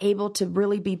not able to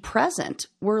really be present.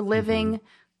 We're living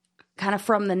kind of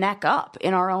from the neck up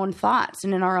in our own thoughts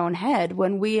and in our own head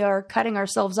when we are cutting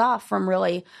ourselves off from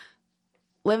really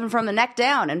living from the neck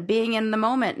down and being in the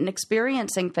moment and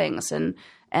experiencing things. And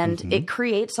it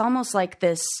creates almost like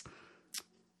this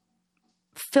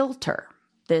filter,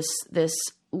 this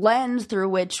lens through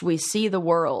which we see the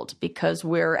world because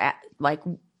we're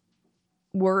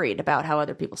worried about how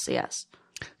other people see us.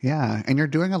 Yeah. And you're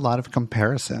doing a lot of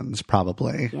comparisons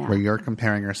probably where you're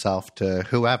comparing yourself to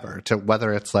whoever, to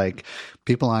whether it's like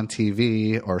people on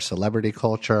TV or celebrity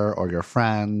culture or your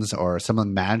friends or some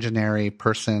imaginary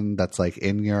person that's like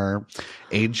in your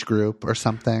age group or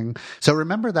something. So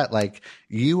remember that like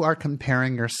you are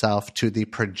comparing yourself to the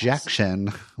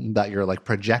projection that you're like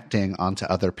projecting onto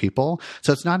other people.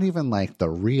 So it's not even like the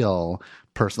real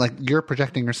person. Like you're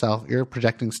projecting yourself, you're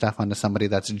projecting stuff onto somebody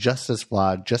that's just as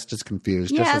flawed, just as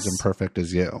confused, just as imperfect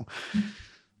as you.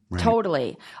 Right?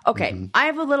 Totally. Okay. I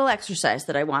have a little exercise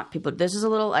that I want people. This is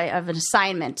I have an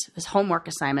assignment, this homework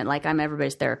assignment, like I'm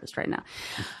everybody's therapist right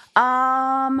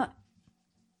now.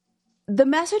 The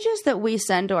messages that we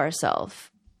send to ourselves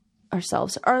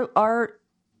are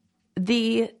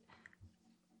the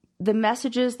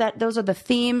messages those are the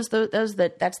themes,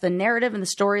 that's the narrative and the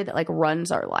story that like runs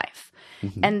our life.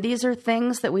 And these are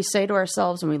things that we say to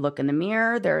ourselves when we look in the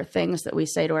mirror. There are things that we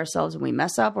say to ourselves when we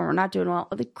mess up, when we're not doing well,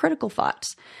 the critical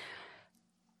thoughts.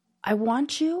 I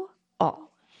want you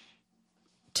all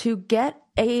to get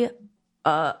a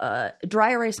dry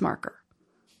erase marker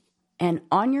and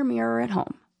on your mirror at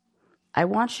home, I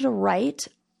want you to write,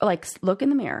 like look in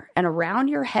the mirror and around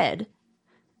your head,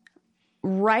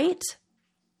 write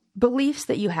beliefs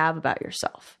that you have about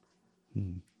yourself.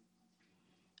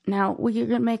 Now, you're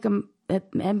going to make them,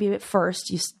 maybe at first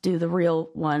you do the real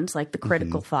ones, like the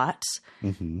critical thoughts,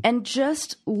 and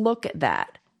just look at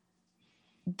that.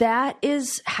 That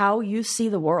is how you see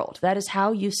the world. That is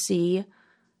how you see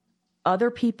other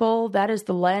people. That is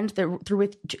the lens through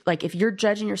which, like, if you're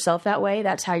judging yourself that way,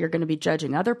 that's how you're going to be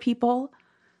judging other people.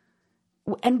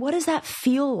 And what does that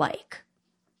feel like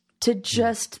to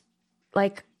just,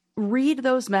 like, read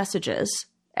those messages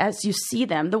as you see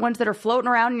them, the ones that are floating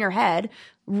around in your head,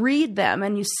 read them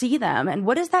and you see them. And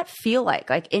what does that feel like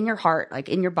in your heart, like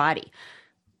in your body?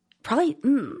 Probably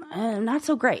not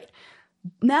so great.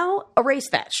 Now erase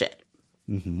that shit.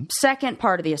 Second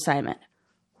part of the assignment,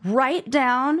 write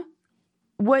down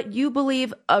what you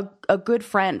believe a good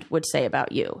friend would say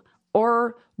about you,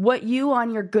 or what you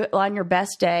on your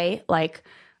best day, like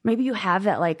maybe you have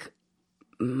that, like,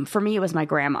 for me, it was my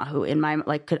grandma who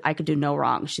I could do no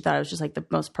wrong. She thought I was just like the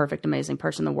most perfect, amazing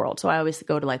person in the world. So I always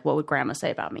go to like, what would grandma say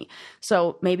about me?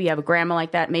 So maybe you have a grandma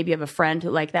like that. Maybe you have a friend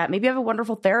who like that. Maybe you have a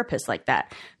wonderful therapist like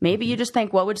that. Maybe you just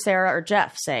think, what would Sarah or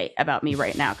Jeff say about me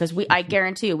right now? Because I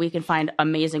guarantee you, we can find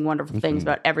amazing, wonderful things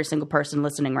about every single person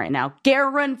listening right now.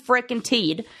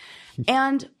 Guaranteed.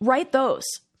 And write those,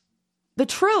 the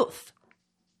truth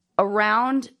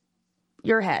around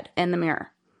your head in the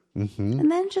mirror. And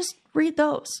then just read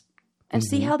those and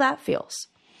see how that feels.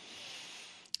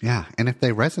 Yeah. And if they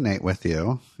resonate with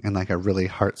you in like a really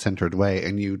heart-centered way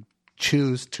and you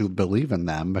choose to believe in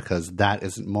them because that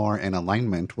is more in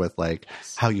alignment with like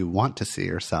how you want to see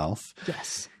yourself.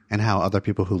 Yes. And how other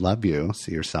people who love you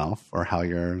see yourself, or how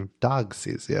your dog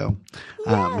sees you.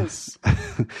 Yes.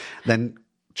 Then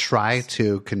try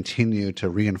to continue to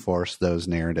reinforce those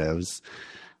narratives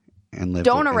and live.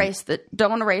 Don't erase it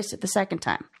the second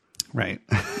time. Right.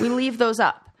 We leave those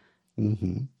up.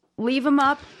 Leave them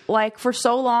up like for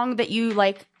so long that you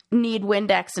like need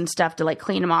Windex and stuff to like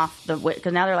clean them off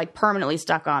because now they're like permanently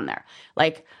stuck on there.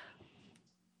 Like,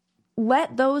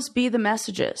 let those be the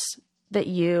messages that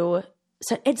you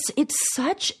said. It's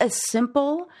such a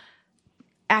simple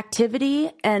activity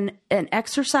and an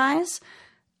exercise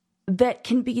that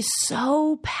can be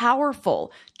so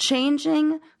powerful,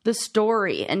 changing the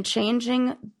story and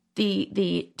changing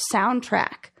the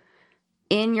soundtrack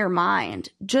in your mind,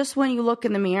 just when you look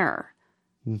in the mirror,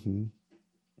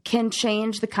 can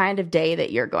change the kind of day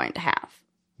that you're going to have.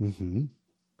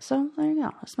 So there you go.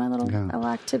 That's my little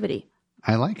activity.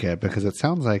 I like it because it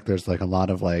sounds like there's like a lot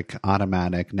of like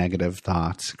automatic negative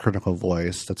thoughts, critical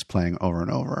voice that's playing over and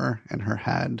over in her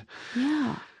head.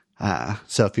 Yeah.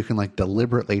 So if you can like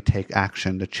deliberately take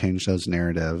action to change those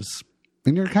narratives,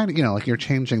 then you're kind of, like you're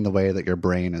changing the way that your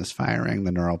brain is firing.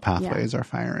 The neural pathways are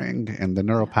firing, and the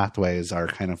neural pathways are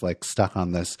kind of like stuck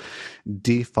on this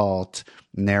default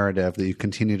narrative that you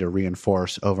continue to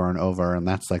reinforce over and over. And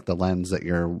that's like the lens that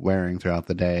you're wearing throughout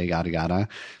the day, yada, yada.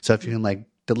 So if you can like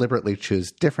deliberately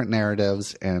choose different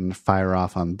narratives and fire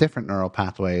off on different neural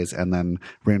pathways and then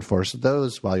reinforce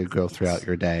those while you go throughout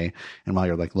your day and while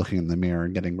you're like looking in the mirror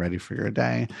and getting ready for your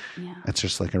day, it's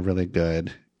just like a really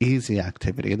good, easy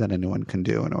activity that anyone can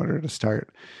do in order to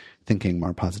start thinking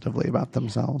more positively about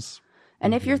themselves.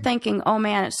 And if you're thinking, oh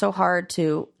man, it's so hard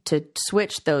to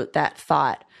switch that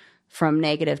thought from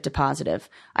negative to positive,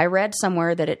 I read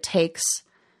somewhere that it takes,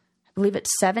 I believe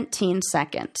it's 17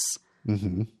 seconds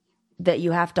that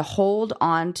you have to hold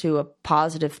on to a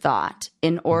positive thought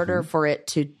in order for it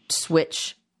to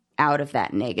switch out of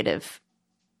that negative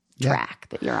track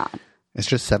that you're on. It's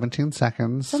just 17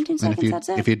 seconds. 17 seconds, and that's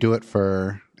it. If you do it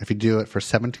for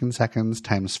 17 seconds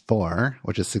times 4,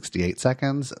 which is 68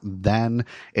 seconds, then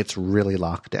it's really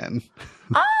locked in.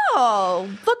 Oh,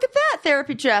 look at that,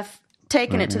 Therapy Jeff,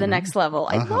 taking it to the next level.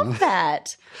 I love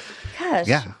that. Gosh.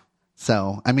 Yeah.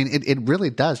 So, I mean, it really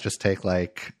does just take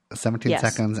like 17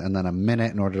 seconds and then a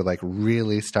minute in order to like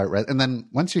really start. And then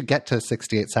once you get to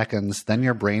 68 seconds, then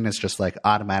your brain is just like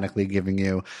automatically giving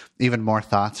you even more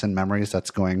thoughts and memories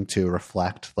that's going to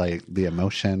reflect like the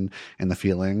emotion and the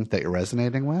feeling that you're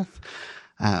resonating with.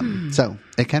 So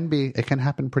it can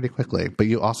happen pretty quickly, but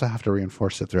you also have to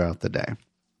reinforce it throughout the day.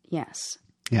 Yes.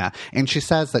 Yeah. And she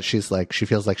says that she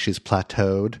feels like she's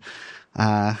plateaued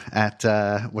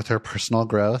with her personal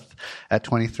growth at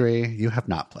 23. You have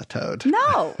not plateaued.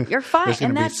 No, you're fine. There's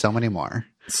going to be so many more.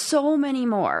 So many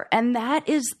more. And that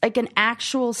is like an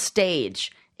actual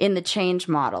stage in the change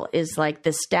model, is like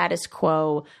the status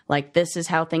quo, like this is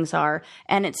how things are.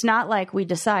 And it's not like we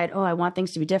decide, oh, I want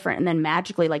things to be different, and then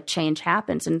magically like change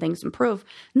happens and things improve.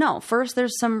 No, first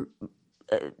there's some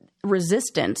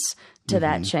resistance to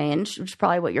that change, which is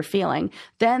probably what you're feeling.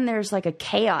 Then there's like a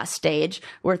chaos stage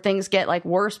where things get like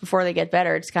worse before they get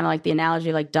better. It's kind of like the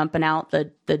analogy, like dumping out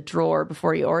the drawer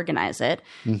before you organize it.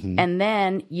 And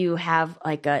then you have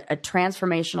like a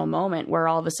transformational moment where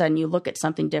all of a sudden you look at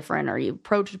something different, or you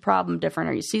approach the problem different,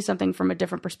 or you see something from a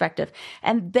different perspective.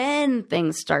 And then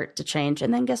things start to change.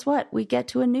 And then guess what? We get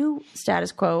to a new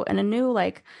status quo and a new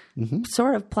like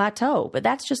sort of plateau. But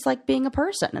that's just like being a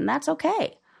person, and that's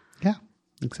okay. Yeah.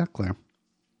 Exactly.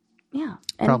 Yeah.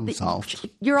 And problem solved.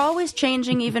 You're always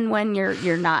changing even when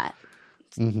you're not.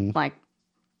 Like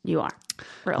you are.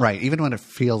 Really. Right. Even if it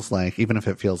feels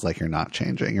like you're not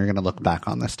changing, you're going to look back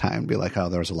on this time and be like, oh,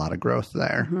 there was a lot of growth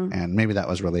there. And maybe that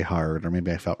was really hard, or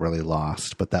maybe I felt really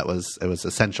lost, but it was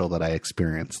essential that I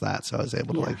experienced that. So I was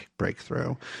able to like break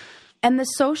through. And the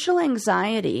social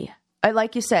anxiety,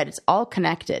 like you said, it's all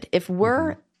connected. If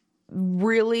we're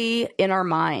really in our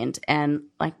mind and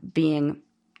like being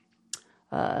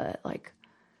like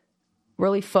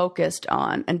really focused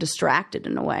on and distracted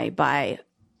in a way by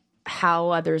how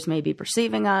others may be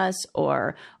perceiving us,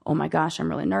 or, oh my gosh, I'm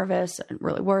really nervous and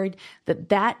really worried,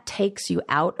 that takes you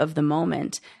out of the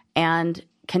moment and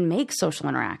can make social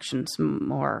interactions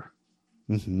more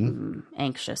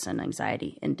anxious and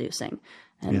anxiety inducing.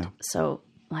 And so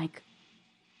like,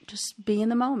 just be in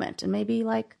the moment and maybe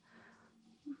like,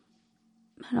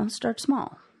 start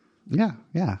small. Yeah.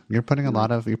 Yeah. You're putting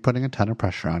a ton of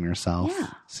pressure on yourself. Yeah.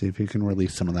 See if you can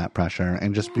release some of that pressure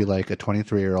and just be like a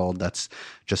 23-year-old that's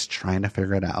just trying to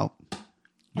figure it out.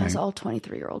 As all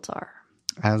 23-year-olds are.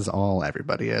 As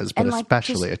everybody is, but like,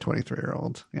 especially a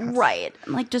 23-year-old. Yes. Right.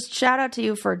 Like, just shout out to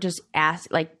you for just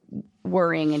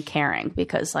worrying and caring,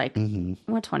 because like,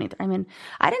 what 23? I mean,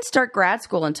 I didn't start grad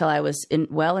school until I was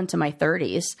well into my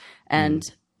 30s. And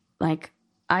like,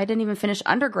 I didn't even finish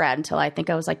undergrad until I think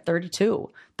I was like 30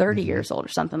 years old or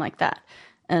something like that.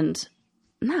 And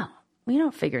no, we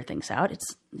don't figure things out.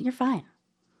 You're fine.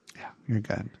 Yeah, you're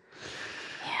good.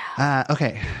 Yeah.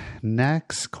 Okay.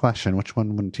 Next question. Which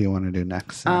one do you want to do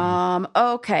next?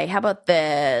 Okay. How about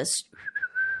this?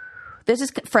 This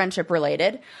is friendship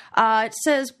related. It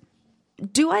says,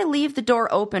 do I leave the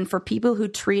door open for people who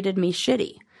treated me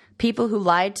shitty? People who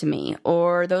lied to me,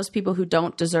 or those people who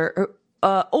don't deserve,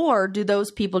 or do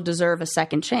those people deserve a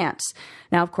second chance?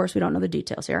 Now, of course, we don't know the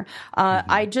details here.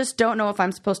 I just don't know if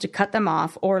I'm supposed to cut them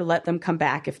off or let them come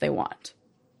back if they want.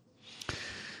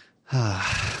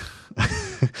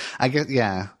 I guess,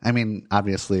 yeah. I mean,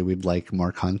 obviously, we'd like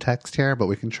more context here, but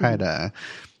we can try to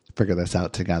figure this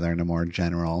out together in a more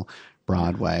general,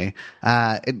 broad way.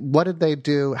 What did they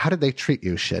do? How did they treat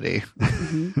you shitty?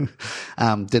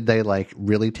 Did they like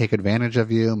really take advantage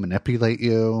of you, manipulate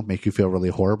you, make you feel really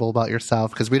horrible about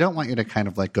yourself? Because we don't want you to kind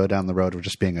of like go down the road of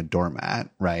just being a doormat,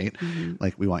 right?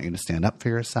 Like, we want you to stand up for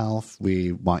yourself.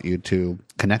 We want you to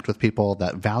connect with people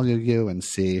that value you and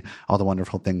see all the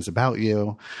wonderful things about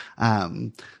you.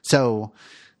 So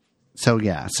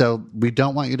we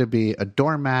don't want you to be a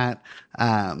doormat.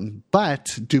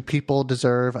 But do people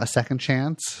deserve a second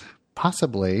chance?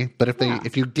 Possibly. But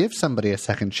if you give somebody a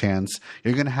second chance,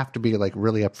 you're going to have to be like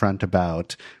really upfront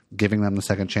about giving them the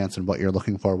second chance and what you're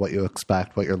looking for, what you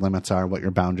expect, what your limits are, what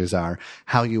your boundaries are,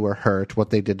 how you were hurt, what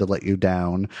they did to let you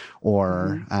down,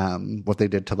 or what they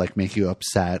did to like make you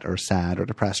upset or sad or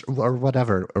depressed or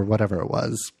whatever it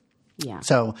was. Yeah.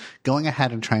 So going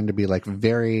ahead and trying to be like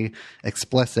very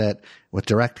explicit with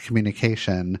direct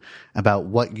communication about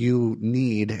what you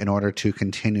need in order to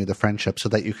continue the friendship so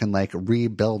that you can like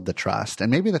rebuild the trust.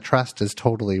 And maybe the trust is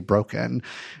totally broken.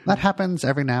 That happens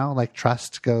every now, like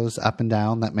trust goes up and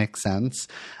down. That makes sense.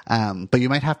 But you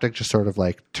might have to just sort of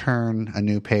like turn a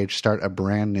new page, start a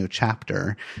brand new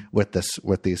chapter with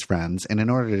these friends. And in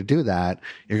order to do that,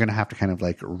 you're going to have to kind of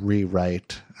like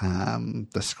rewrite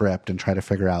the script and try to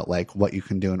figure out like what you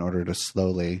can do in order to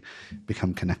slowly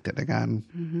become connected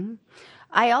again.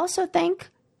 I also think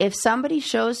if somebody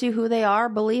shows you who they are,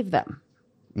 believe them.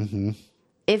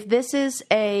 If this is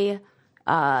a,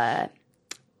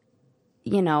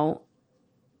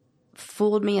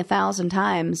 fooled me 1,000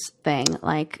 times thing,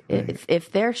 like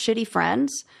if they're shitty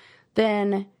friends,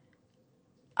 then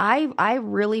I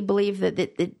really believe that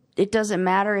it doesn't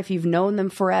matter if you've known them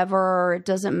forever, or it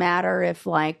doesn't matter if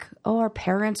like, oh, our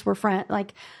parents were friends.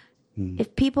 Like,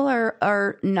 if people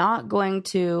are not going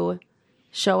to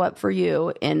show up for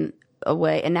you in a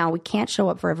way, and now we can't show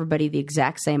up for everybody the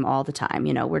exact same all the time.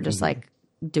 We're just like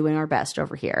doing our best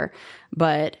over here.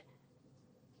 But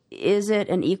is it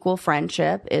an equal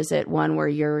friendship? Is it one where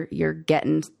you're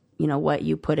getting, what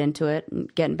you put into it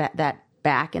and getting that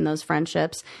back in those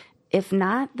friendships? If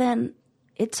not, then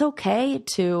it's okay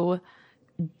to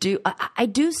do. I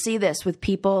do see this with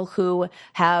people who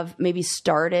have maybe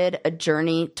started a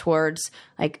journey towards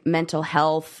like mental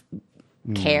health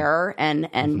care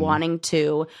and wanting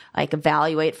to like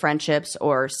evaluate friendships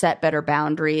or set better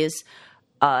boundaries.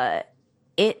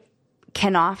 It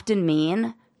can often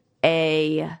mean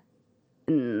a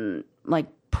like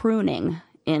pruning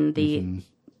in the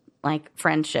like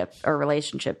friendship or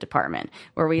relationship department,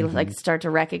 where we like start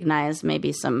to recognize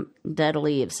maybe some dead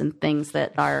leaves and things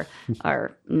that are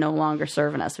no longer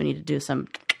serving us. We need to do some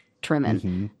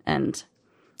trimming. And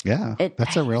yeah,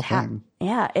 that's a real thing.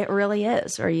 Yeah, it really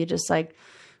is. Or you just like,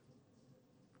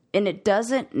 and it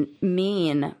doesn't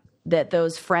mean that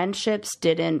those friendships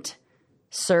didn't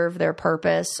serve their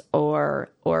purpose or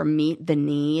meet the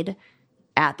need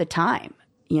at the time,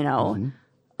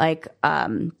 like,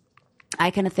 I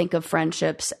kind of think of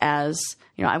friendships as,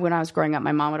 when I was growing up,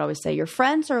 my mom would always say, your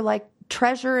friends are like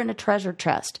treasure in a treasure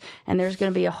chest, and there's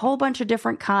going to be a whole bunch of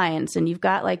different kinds, and you've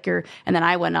got like and then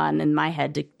I went on in my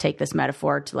head to take this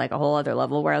metaphor to like a whole other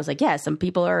level where I was like, yeah, some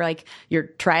people are like your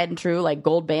tried and true like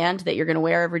gold band that you're going to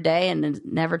wear every day and it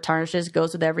never tarnishes,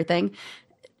 goes with everything,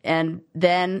 and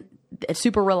then it's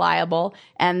super reliable.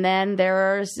 And then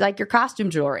there's like your costume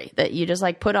jewelry that you just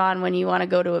like put on when you want to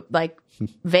go to like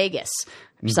Vegas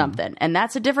or something, and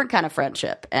that's a different kind of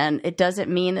friendship. And it doesn't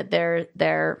mean that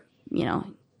they're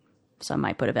some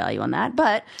might put a value on that,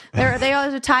 but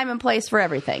there's a time and place for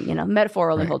everything.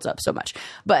 Metaphor only holds up so much.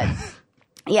 But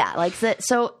yeah, like that.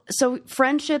 So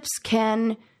friendships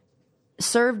can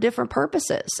serve different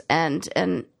purposes, and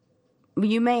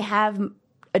you may have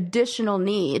additional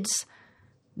needs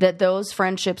that those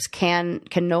friendships can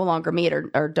no longer meet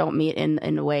or don't meet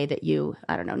in a way that you,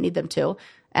 I don't know, need them to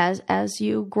as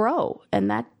you grow,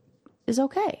 and that is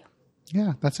okay.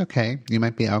 Yeah, that's okay. You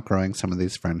might be outgrowing some of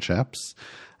these friendships.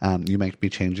 You might be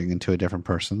changing into a different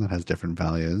person that has different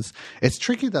values. It's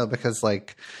tricky though, because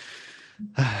like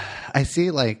I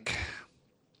see like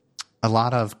a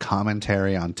lot of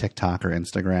commentary on TikTok or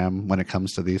Instagram when it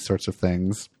comes to these sorts of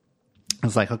things.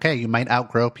 It's like, okay, you might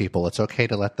outgrow people. It's okay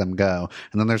to let them go.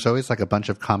 And then there's always like a bunch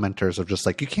of commenters of just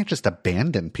like, you can't just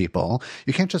abandon people.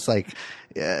 You can't just like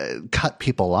cut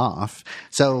people off.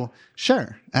 So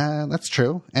sure, that's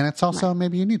true. And it's also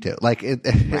maybe you need to like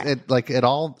it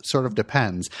all sort of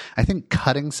depends. I think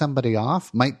cutting somebody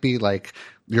off might be like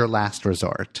your last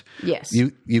resort. Yes.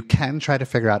 You can try to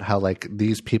figure out how like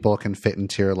these people can fit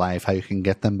into your life, how you can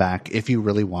get them back if you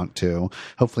really want to.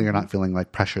 Hopefully you're not feeling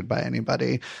like pressured by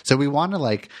anybody. So we want to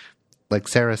like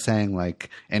Sarah's saying, like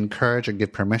encourage and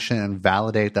give permission and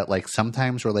validate that like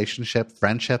sometimes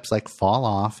friendships like fall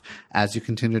off as you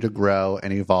continue to grow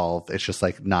and evolve. It's just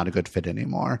like not a good fit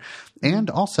anymore. And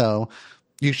also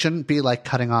you shouldn't be like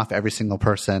cutting off every single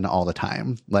person all the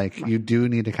time. Like you do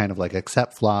need to kind of like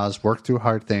accept flaws, work through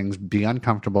hard things, be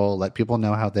uncomfortable, let people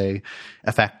know how they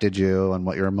affected you and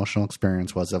what your emotional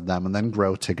experience was of them, and then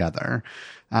grow together.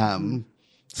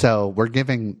 So we're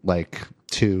giving like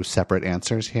two separate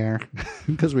answers here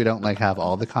because we don't like have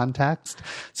all the context.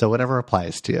 So whatever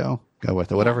applies to you, go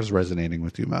with it. Whatever's resonating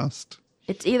with you most.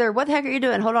 It's either what the heck are you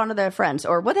doing? Hold on to their friends,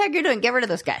 or what the heck are you doing? Get rid of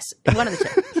those guys. One of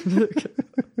the two.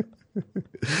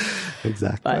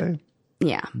 Exactly. But,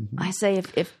 yeah. I say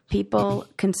if people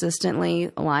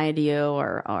consistently lie to you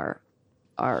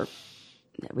or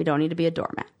we don't need to be a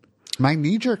doormat. My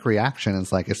knee-jerk reaction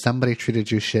is like, if somebody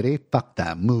treated you shitty, fuck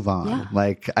them, move on. Yeah.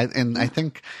 Like, I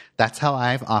think that's how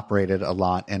I've operated a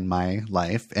lot in my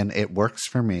life, and it works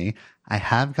for me. I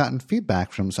have gotten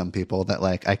feedback from some people that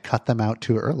like I cut them out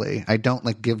too early. I don't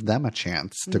like give them a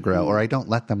chance to grow, or I don't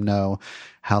let them know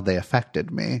how they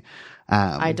affected me.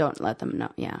 I don't let them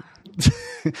know. Yeah.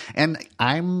 And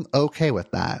I'm okay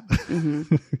with that.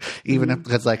 Even if,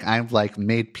 because like I've like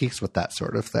made peace with that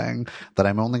sort of thing, that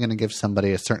I'm only going to give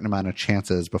somebody a certain amount of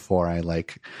chances before I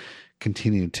like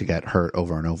continue to get hurt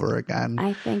over and over again.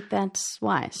 I think that's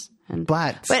wise.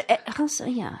 But it also,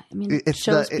 yeah, I mean, it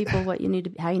shows people what you need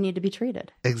to, how you need to be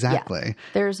treated. Exactly. Yeah,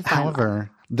 there's a fine line.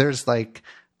 There's like,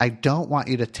 I don't want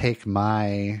you to take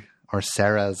my or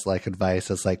Sarah's like advice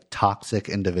as like toxic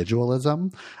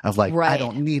individualism of like, I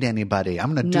don't need anybody.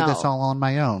 I'm going to do this all on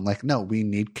my own. Like, no, we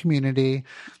need community.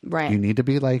 Right. You need to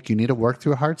be like, you need to work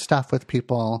through hard stuff with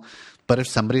people. But if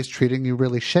somebody's treating you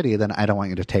really shitty, then I don't want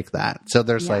you to take that. So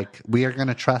there's like, we are going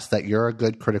to trust that you're a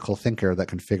good critical thinker that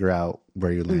can figure out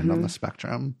where you land on the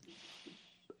spectrum.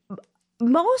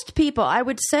 Most people, I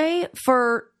would say,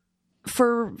 for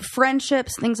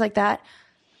friendships, things like that,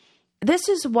 this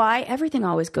is why everything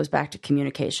always goes back to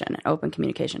communication and open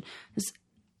communication. It's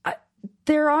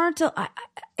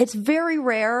very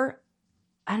rare.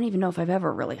 I don't even know if I've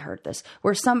ever really heard this,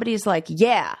 where somebody's like,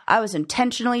 yeah, I was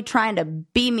intentionally trying to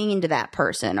be mean to that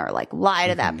person or like lie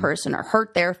to that person or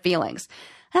hurt their feelings.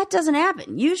 That doesn't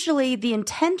happen. Usually the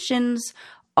intentions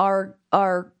are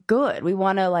good. We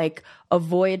want to like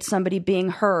avoid somebody being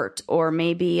hurt, or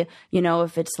maybe, you know,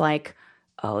 if it's like,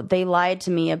 oh, they lied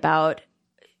to me about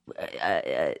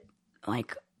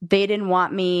like they didn't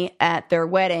want me at their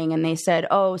wedding and they said,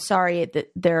 oh, sorry,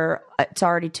 it's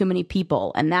already too many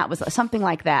people. And that was something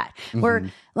like that, where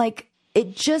like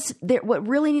it just, what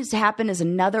really needs to happen is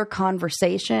another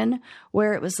conversation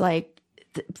where it was like,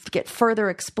 get further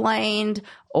explained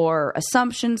or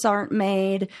assumptions aren't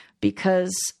made,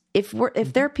 because if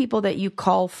they're people that you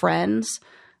call friends,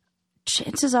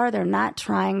 chances are they're not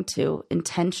trying to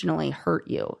intentionally hurt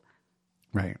you.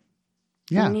 Right.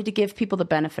 Yeah. You need to give people the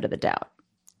benefit of the doubt.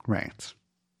 Right.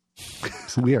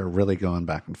 We are really going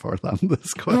back and forth on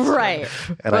this question. Right.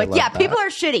 And Like, yeah, that. people are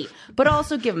shitty, but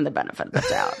also give them the benefit of the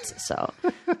doubt. So,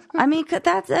 I mean,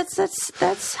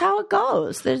 that's how it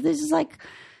goes. This is like,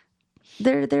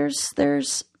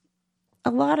 there's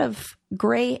a lot of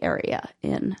gray area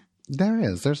in.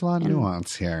 There's a lot of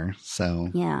nuance here. So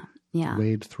Yeah.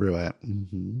 wade through it.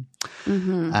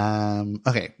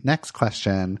 Okay, next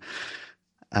question.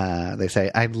 They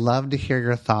say, I'd love to hear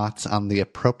your thoughts on the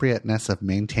appropriateness of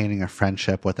maintaining a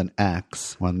friendship with an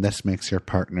ex when this makes your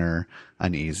partner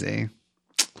uneasy.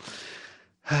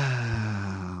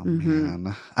 Oh,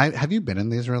 man. Have you been in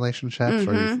these relationships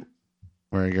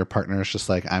where your partner is just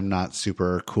like, I'm not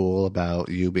super cool about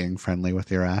you being friendly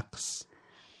with your ex?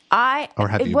 Or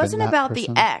have you wasn't been that about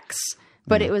person? the ex,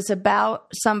 but it was about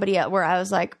somebody else where I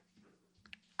was like,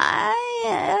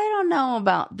 I don't know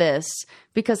about this,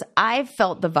 because I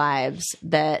felt the vibes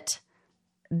that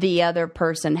the other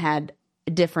person had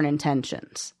different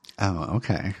intentions. Oh,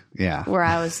 okay. Yeah. Where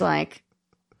I was like,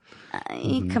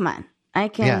 come on. I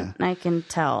can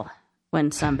tell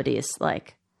when somebody is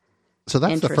like, so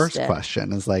that's the first interested.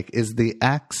 question is like, is the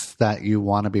ex that you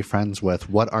want to be friends with,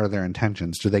 what are their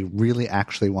intentions? Do they really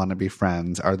actually want to be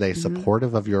friends? Are they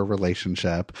supportive of your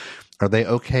relationship? Are they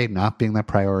okay not being the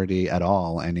priority at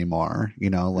all anymore? You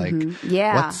know, like,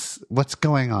 what's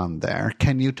going on there?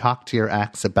 Can you talk to your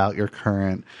ex about your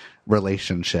current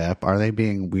relationship? Are they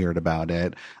being weird about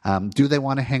it? Do they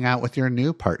want to hang out with your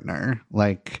new partner?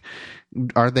 Like,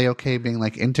 are they okay being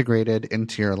like integrated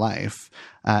into your life?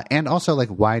 And also, like,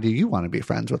 why do you want to be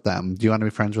friends with them? Do you want to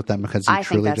be friends with them because you I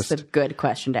truly think that's a good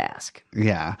question to ask.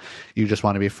 Yeah, you just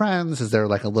want to be friends? Is there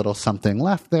like a little something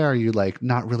left there? Are you like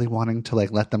not really wanting to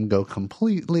like let them go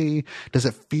completely? Does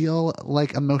it feel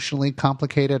like emotionally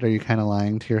complicated? Are you kind of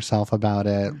lying to yourself about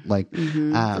it? Like,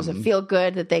 does it feel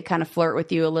good that they kind of flirt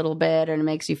with you a little bit, and it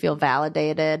makes you feel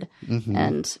validated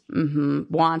and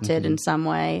wanted in some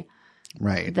way?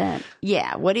 Right. Then,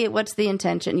 yeah. What's the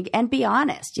intention? And be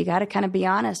honest. You got to kind of be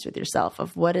honest with yourself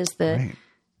of what is the, Right.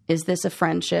 is this a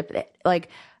friendship? Like,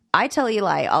 I tell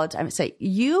Eli all the time, I say,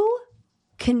 you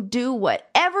can do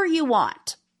whatever you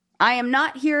want. I am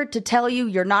not here to tell you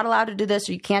you're not allowed to do this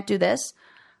or you can't do this,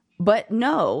 but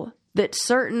know that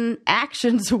certain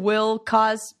actions will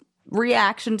cause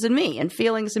reactions in me and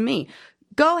feelings in me.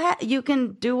 Go ahead. You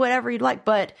can do whatever you'd like,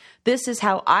 but this is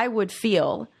how I would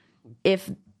feel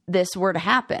if this were to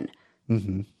happen.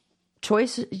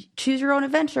 Choose your own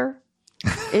adventure.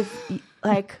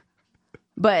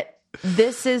 But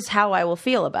this is how I will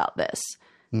feel about this.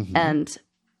 And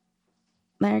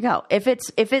there you go. If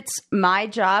it's my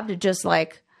job to just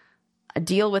like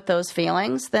deal with those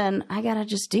feelings, then I gotta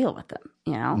just deal with them,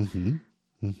 you know?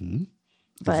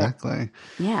 But, Exactly.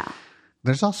 yeah.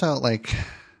 There's also like,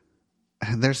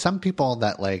 there's some people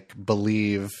that like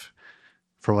believe,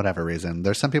 for whatever reason,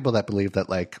 there's some people that believe that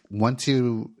like once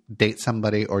you date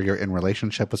somebody or you're in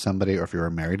relationship with somebody or if you're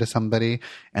married to somebody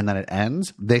and then it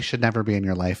ends, they should never be in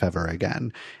your life ever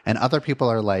again. And other people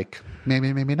are like,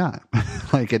 maybe not.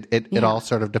 Like it all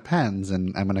sort of depends,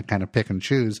 and I'm going to kind of pick and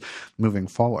choose moving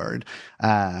forward.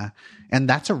 And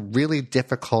that's a really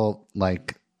difficult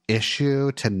like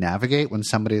issue to navigate when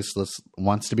somebody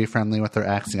wants to be friendly with their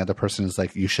ex and the other person is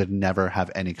like, you should never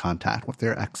have any contact with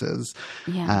your exes.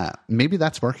 Maybe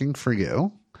that's working for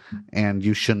you and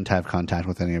you shouldn't have contact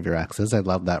with any of your exes. I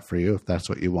love that for you if that's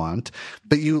what you want.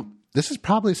 But this is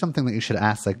probably something that you should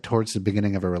ask like towards the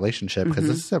beginning of a relationship, because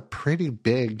this is a pretty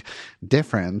big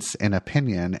difference in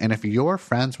opinion. And if you're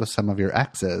friends with some of your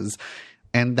exes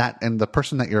and the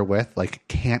person that you're with like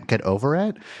can't get over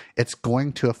it, it's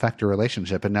going to affect your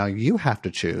relationship. And now you have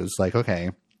to choose like,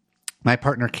 okay, my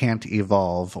partner can't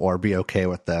evolve or be okay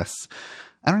with this.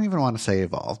 I don't even want to say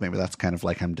evolve. Maybe that's kind of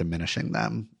like I'm diminishing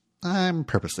them. I'm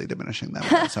purposely diminishing them,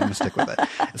 so I'm going to stick with it.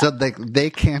 So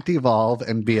they can't evolve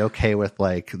and be okay with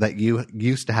like that you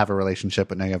used to have a relationship,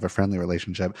 but now you have a friendly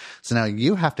relationship. So now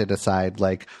you have to decide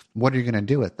like, what are you going to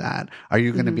do with that? Are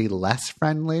you going to be less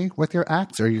friendly with your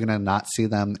ex? Or are you going to not see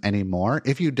them anymore?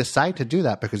 If you decide to do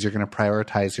that because you're going to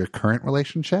prioritize your current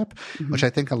relationship, which I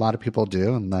think a lot of people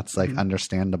do, and that's like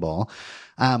understandable.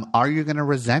 Are you going to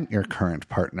resent your current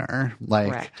partner? Like,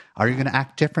 Correct. Are you going to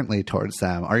act differently towards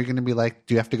them? Are you going to be like,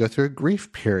 do you have to go through a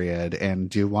grief period and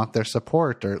do you want their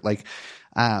support? Or like,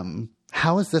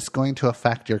 how is this going to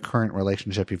affect your current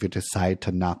relationship if you decide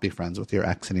to not be friends with your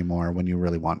ex anymore when you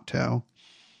really want to?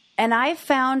 And I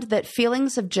found that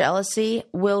feelings of jealousy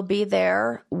will be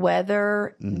there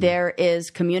whether there is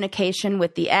communication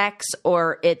with the ex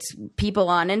or it's people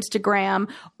on Instagram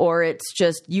or it's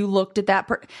just you looked at that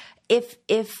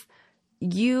if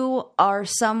you are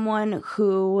someone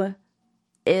who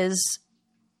is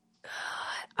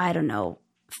I don't know,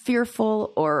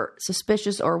 fearful or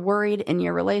suspicious or worried in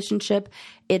your relationship,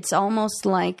 it's almost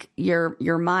like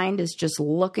your mind is just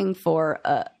looking for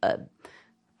a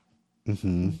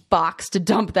box to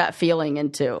dump that feeling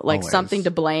into, like Always. something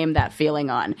to blame that feeling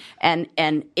on. And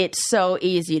it's so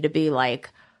easy to be like,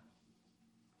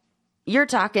 you're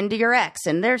talking to your ex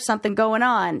and there's something going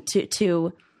on,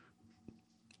 to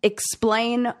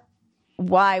explain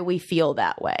why we feel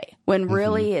that way, when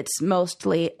really it's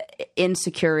mostly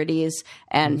insecurities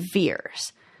and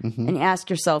fears. And you ask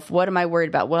yourself, what am I worried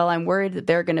about? Well, I'm worried that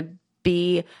they're going to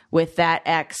be with that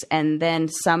ex and then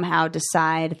somehow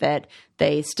decide that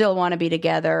they still want to be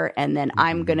together, and then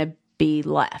I'm going to be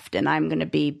left and I'm going to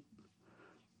be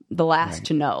the last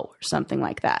to know, or something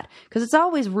like that. Because it's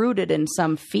always rooted in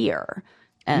some fear.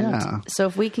 And so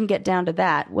if we can get down to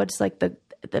that, what's like the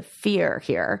fear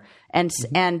here, and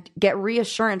get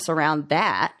reassurance around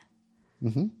that,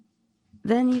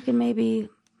 then you can maybe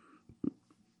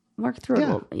work through it a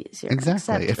little easier.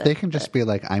 Exactly. If they can just be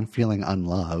like, I'm feeling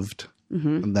unloved,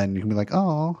 and then you can be like,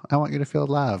 oh, I want you to feel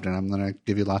loved, and I'm going to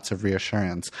give you lots of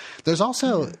reassurance. There's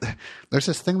also, there's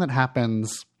this thing that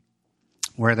happens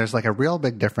where there's like a real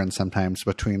big difference sometimes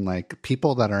between like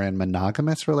people that are in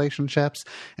monogamous relationships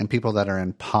and people that are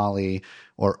in poly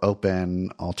or open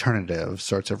alternative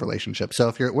sorts of relationships. So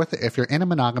if you're in a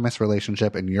monogamous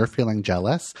relationship and you're feeling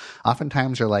jealous,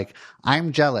 oftentimes you're like,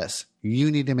 I'm jealous.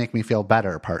 You need to make me feel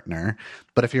better, partner.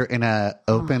 But if you're in a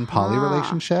open poly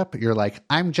relationship, you're like,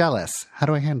 I'm jealous. How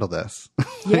do I handle this?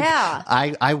 Yeah.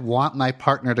 I want my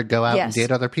partner to go out and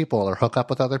date other people or hook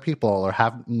up with other people or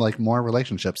have like more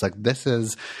relationships. Like, this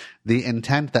is the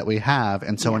intent that we have.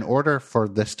 And so in order for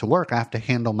this to work, I have to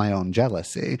handle my own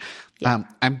jealousy.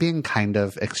 I'm being kind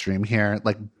of extreme here.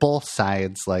 Like, both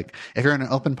sides, like if you're in an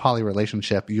open poly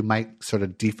relationship, you might sort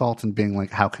of default in being like,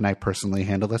 how can I personally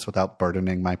handle this without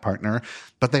burdening my partner?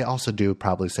 But they also do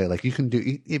probably say like,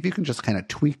 if you can just kind of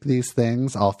tweak these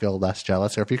things, I'll feel less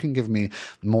jealous. Or if you can give me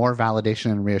more validation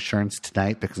and reassurance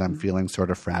tonight because I'm feeling sort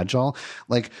of fragile.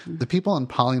 Like, the people in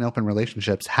poly and open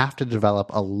relationships have to develop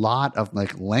a lot of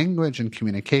like language and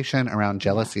communication around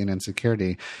jealousy and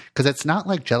insecurity. Because it's not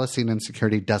like jealousy and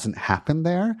insecurity doesn't happen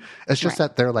there. It's just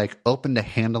that they're like open to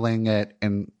handling it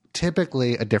in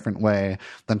typically a different way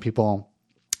than people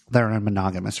that are in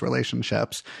monogamous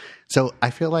relationships. So I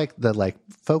feel like the like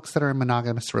folks that are in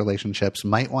monogamous relationships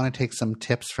might want to take some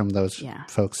tips from those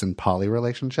folks in poly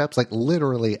relationships. Like,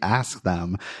 literally ask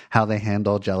them how they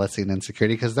handle jealousy and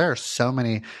insecurity, because there are so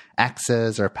many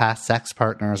exes or past sex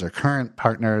partners or current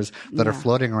partners that are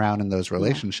floating around in those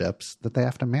relationships that they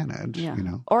have to manage. You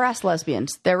know, or ask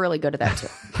lesbians; they're really good at that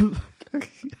too.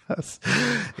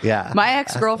 My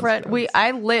ex-girlfriend,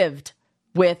 I lived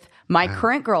with my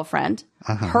current girlfriend,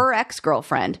 her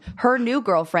ex-girlfriend, her new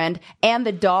girlfriend, and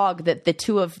the dog that the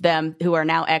two of them who are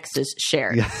now exes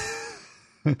shared.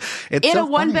 In a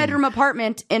one-bedroom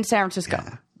apartment in San Francisco.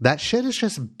 Yeah. That shit is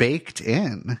just baked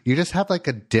in. You just have like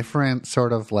a different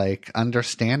sort of like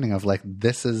understanding of like,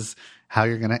 this is how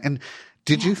you're going to. And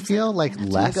did you feel like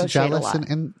less jealous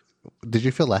did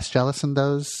you feel less jealous in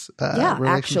those relationships?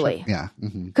 Actually. Yeah.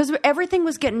 Because everything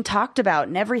was getting talked about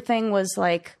and everything was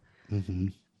like,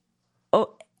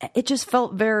 it just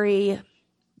felt very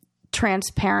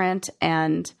transparent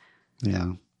and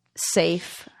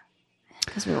safe,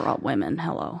 because we were all women.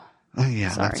 Hello.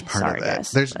 That's part of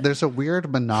it. Guys, there's a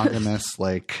weird monogamous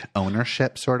like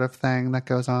ownership sort of thing that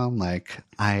goes on. Like,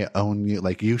 I own you.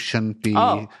 Like, you shouldn't be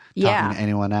talking to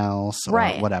anyone else or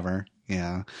whatever.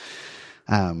 Yeah.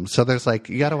 So there's like,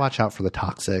 you got to watch out for the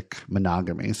toxic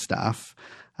monogamy stuff.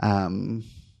 And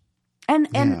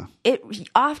it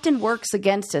often works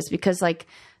against us, because like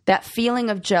that feeling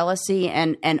of jealousy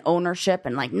and ownership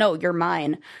and like, no, you're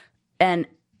mine. And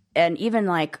even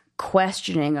like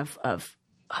questioning of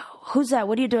who's that?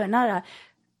 What are you doing?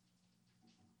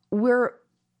 We're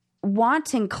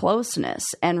wanting closeness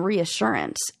and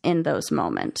reassurance in those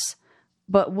moments.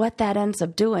 But what that ends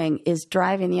up doing is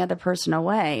driving the other person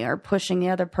away or pushing the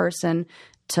other person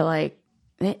to like,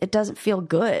 it doesn't feel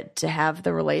good to have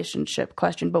the relationship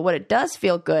questioned. But what it does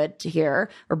feel good to hear,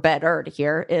 or better to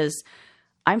hear, is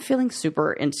I'm feeling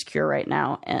super insecure right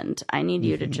now, and I need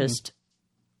you to just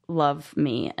love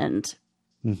me and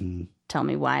tell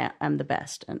me why I'm the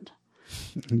best. And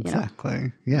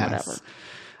exactly. Yes. Whatever.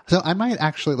 So I might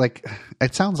actually like,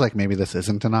 it sounds like maybe this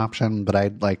isn't an option, but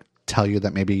I'd like tell you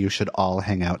that maybe you should all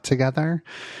hang out together,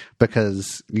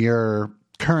 because you're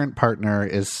current partner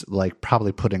is like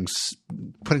probably putting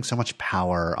so much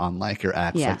power on like your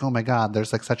ex. Yeah. Like, oh my God,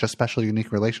 there's like such a special,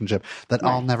 unique relationship that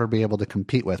I'll never be able to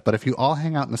compete with. But if you all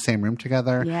hang out in the same room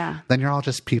together, then you're all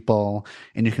just people,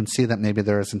 and you can see that maybe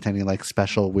there isn't any like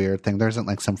special weird thing. There isn't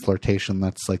like some flirtation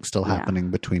that's like still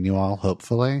happening between you all,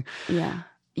 hopefully. Yeah.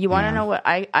 You want to know what?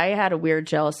 I had a weird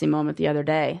jealousy moment the other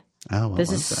day. Oh,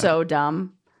 this is so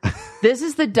dumb. This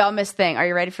is the dumbest thing. Are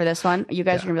you ready for this one? You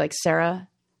guys are going to be like, Sarah,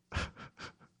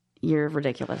 you're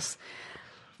ridiculous.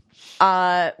 We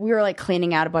were like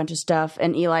cleaning out a bunch of stuff,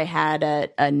 and Eli had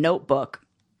a notebook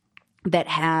that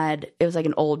it was like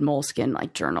an old Moleskine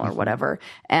like journal or whatever.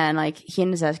 And like he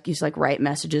and his ex used to like write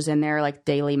messages in there, like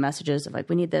daily messages of like,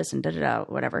 we need this and da-da-da,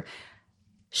 whatever.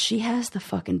 She has the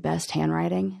fucking best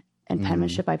handwriting and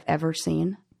penmanship I've ever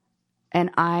seen.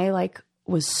 And I like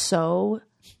was so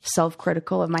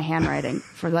self-critical of my handwriting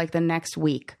for like the next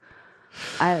week.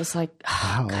 I was like,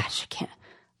 oh God, she can't.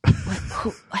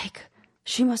 Like,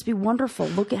 she must be wonderful.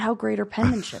 Look at how great her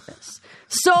penmanship is.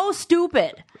 So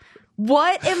stupid.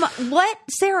 What,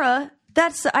 Sarah?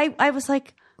 I was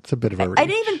like, it's a bit of a reach. I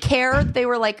didn't even care that they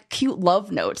were like cute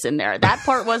love notes in there. That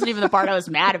part wasn't even the part I was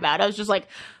mad about. I was just like,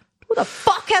 who the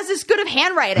fuck has this good of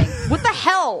handwriting? What the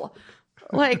hell?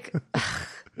 Like,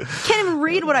 can't even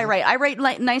read what I write. I write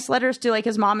like nice letters to like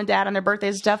his mom and dad on their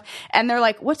birthdays and stuff. And they're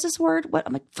like, what's this word? What?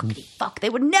 I'm like, fuck. They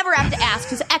would never have to ask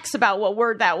his ex about what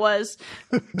word that was.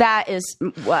 That is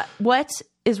what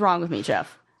is wrong with me,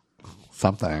 Jeff?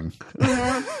 Something.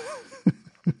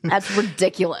 That's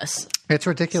ridiculous. It's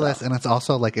ridiculous, and it's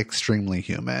also like extremely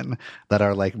human that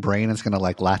our like brain is going to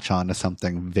like latch on to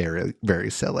something very,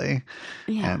 very silly.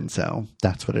 Yeah. And so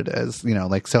that's what it is, you know,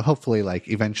 like, so hopefully like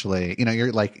eventually, you know,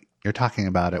 you're talking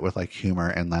about it with like humor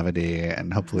and levity,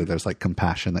 and hopefully there's like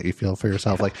compassion that you feel for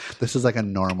yourself. Like this is like a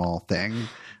normal thing.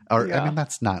 Or, I mean,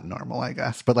 that's not normal, I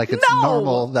guess. But, like, it's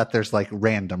normal that there's, like,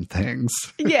 random things.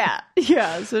 Yeah.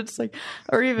 So it's like,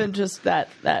 or even just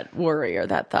that worry or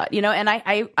that thought, you know? And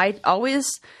I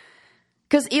always,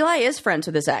 because Eli is friends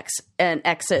with his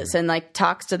exes and, like,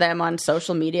 talks to them on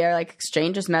social media, like,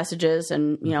 exchanges messages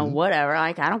and, you know, whatever.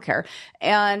 Like, I don't care.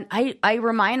 And I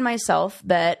remind myself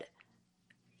that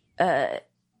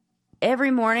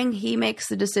every morning he makes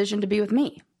the decision to be with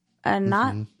me and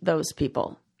not those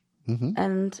people.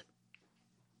 And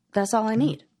that's all I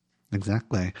need.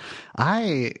 Exactly.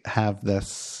 I have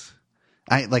this.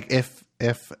 I like if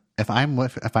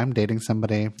I'm dating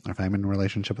somebody, or if I'm in a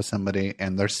relationship with somebody,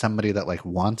 and there's somebody that like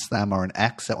wants them, or an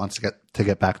ex that wants to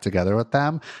get back together with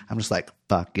them, I'm just like,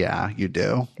 fuck yeah, you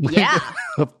do. Yeah,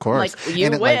 of course. Like you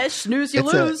wish, like, snooze, you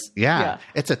lose.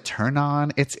 It's a turn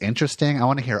on. It's interesting. I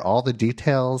want to hear all the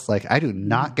details. Like I do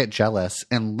not get jealous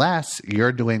unless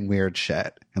you're doing weird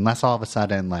shit. Unless all of a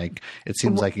sudden, like it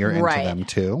seems like you're into them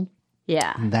too.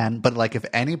 Yeah. But like if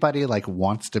anybody like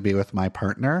wants to be with my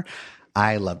partner,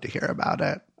 I love to hear about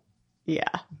it.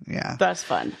 Yeah. That's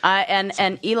fun.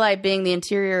 And Eli being the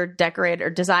interior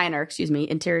designer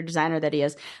that he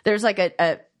is, there's like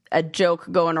a joke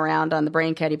going around on the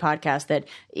Brain Caddy podcast that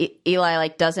Eli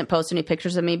like doesn't post any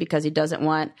pictures of me because he doesn't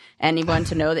want anyone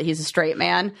to know that he's a straight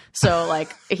man. So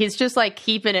like he's just like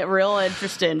keeping it real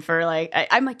interesting for like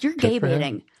I'm like, you're gay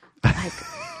baiting.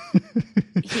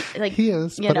 Like he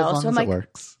is, you know, so I'm like, it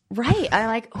works. Right. I'm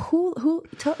like,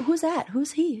 who's that?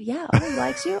 Who's he? Yeah. Oh, he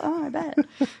likes you? Oh, I bet.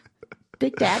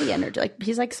 Big daddy energy. Like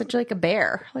he's like such like a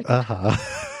bear. Like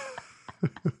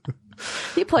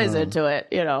he plays into it,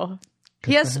 you know.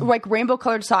 He has like rainbow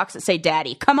colored socks that say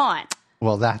daddy. Come on.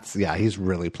 Well, he's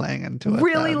really playing into it.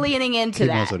 Really leaning into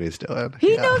that. He knows what he's doing.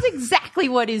 He knows exactly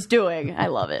what he's doing. I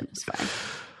love it. It's fine.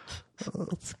 Oh,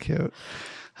 that's cute.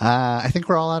 I think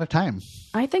we're all out of time.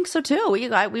 I think so too. We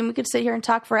could sit here and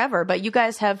talk forever, but you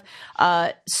guys have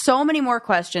so many more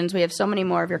questions. We have so many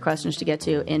more of your questions to get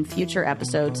to in future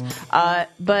episodes.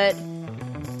 But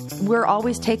we're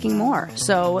always taking more.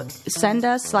 So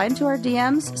slide into our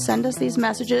DMs, send us these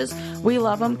messages. We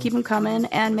love them. Keep them coming,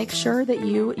 and make sure that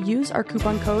you use our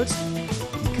coupon codes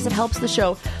because it helps the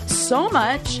show so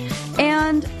much.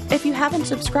 And if you haven't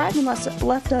subscribed and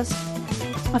left us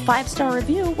a 5-star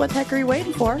review, what the heck are you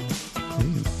waiting for?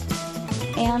 Please.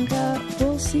 And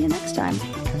we'll see you next time.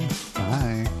 Okay.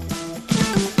 Bye.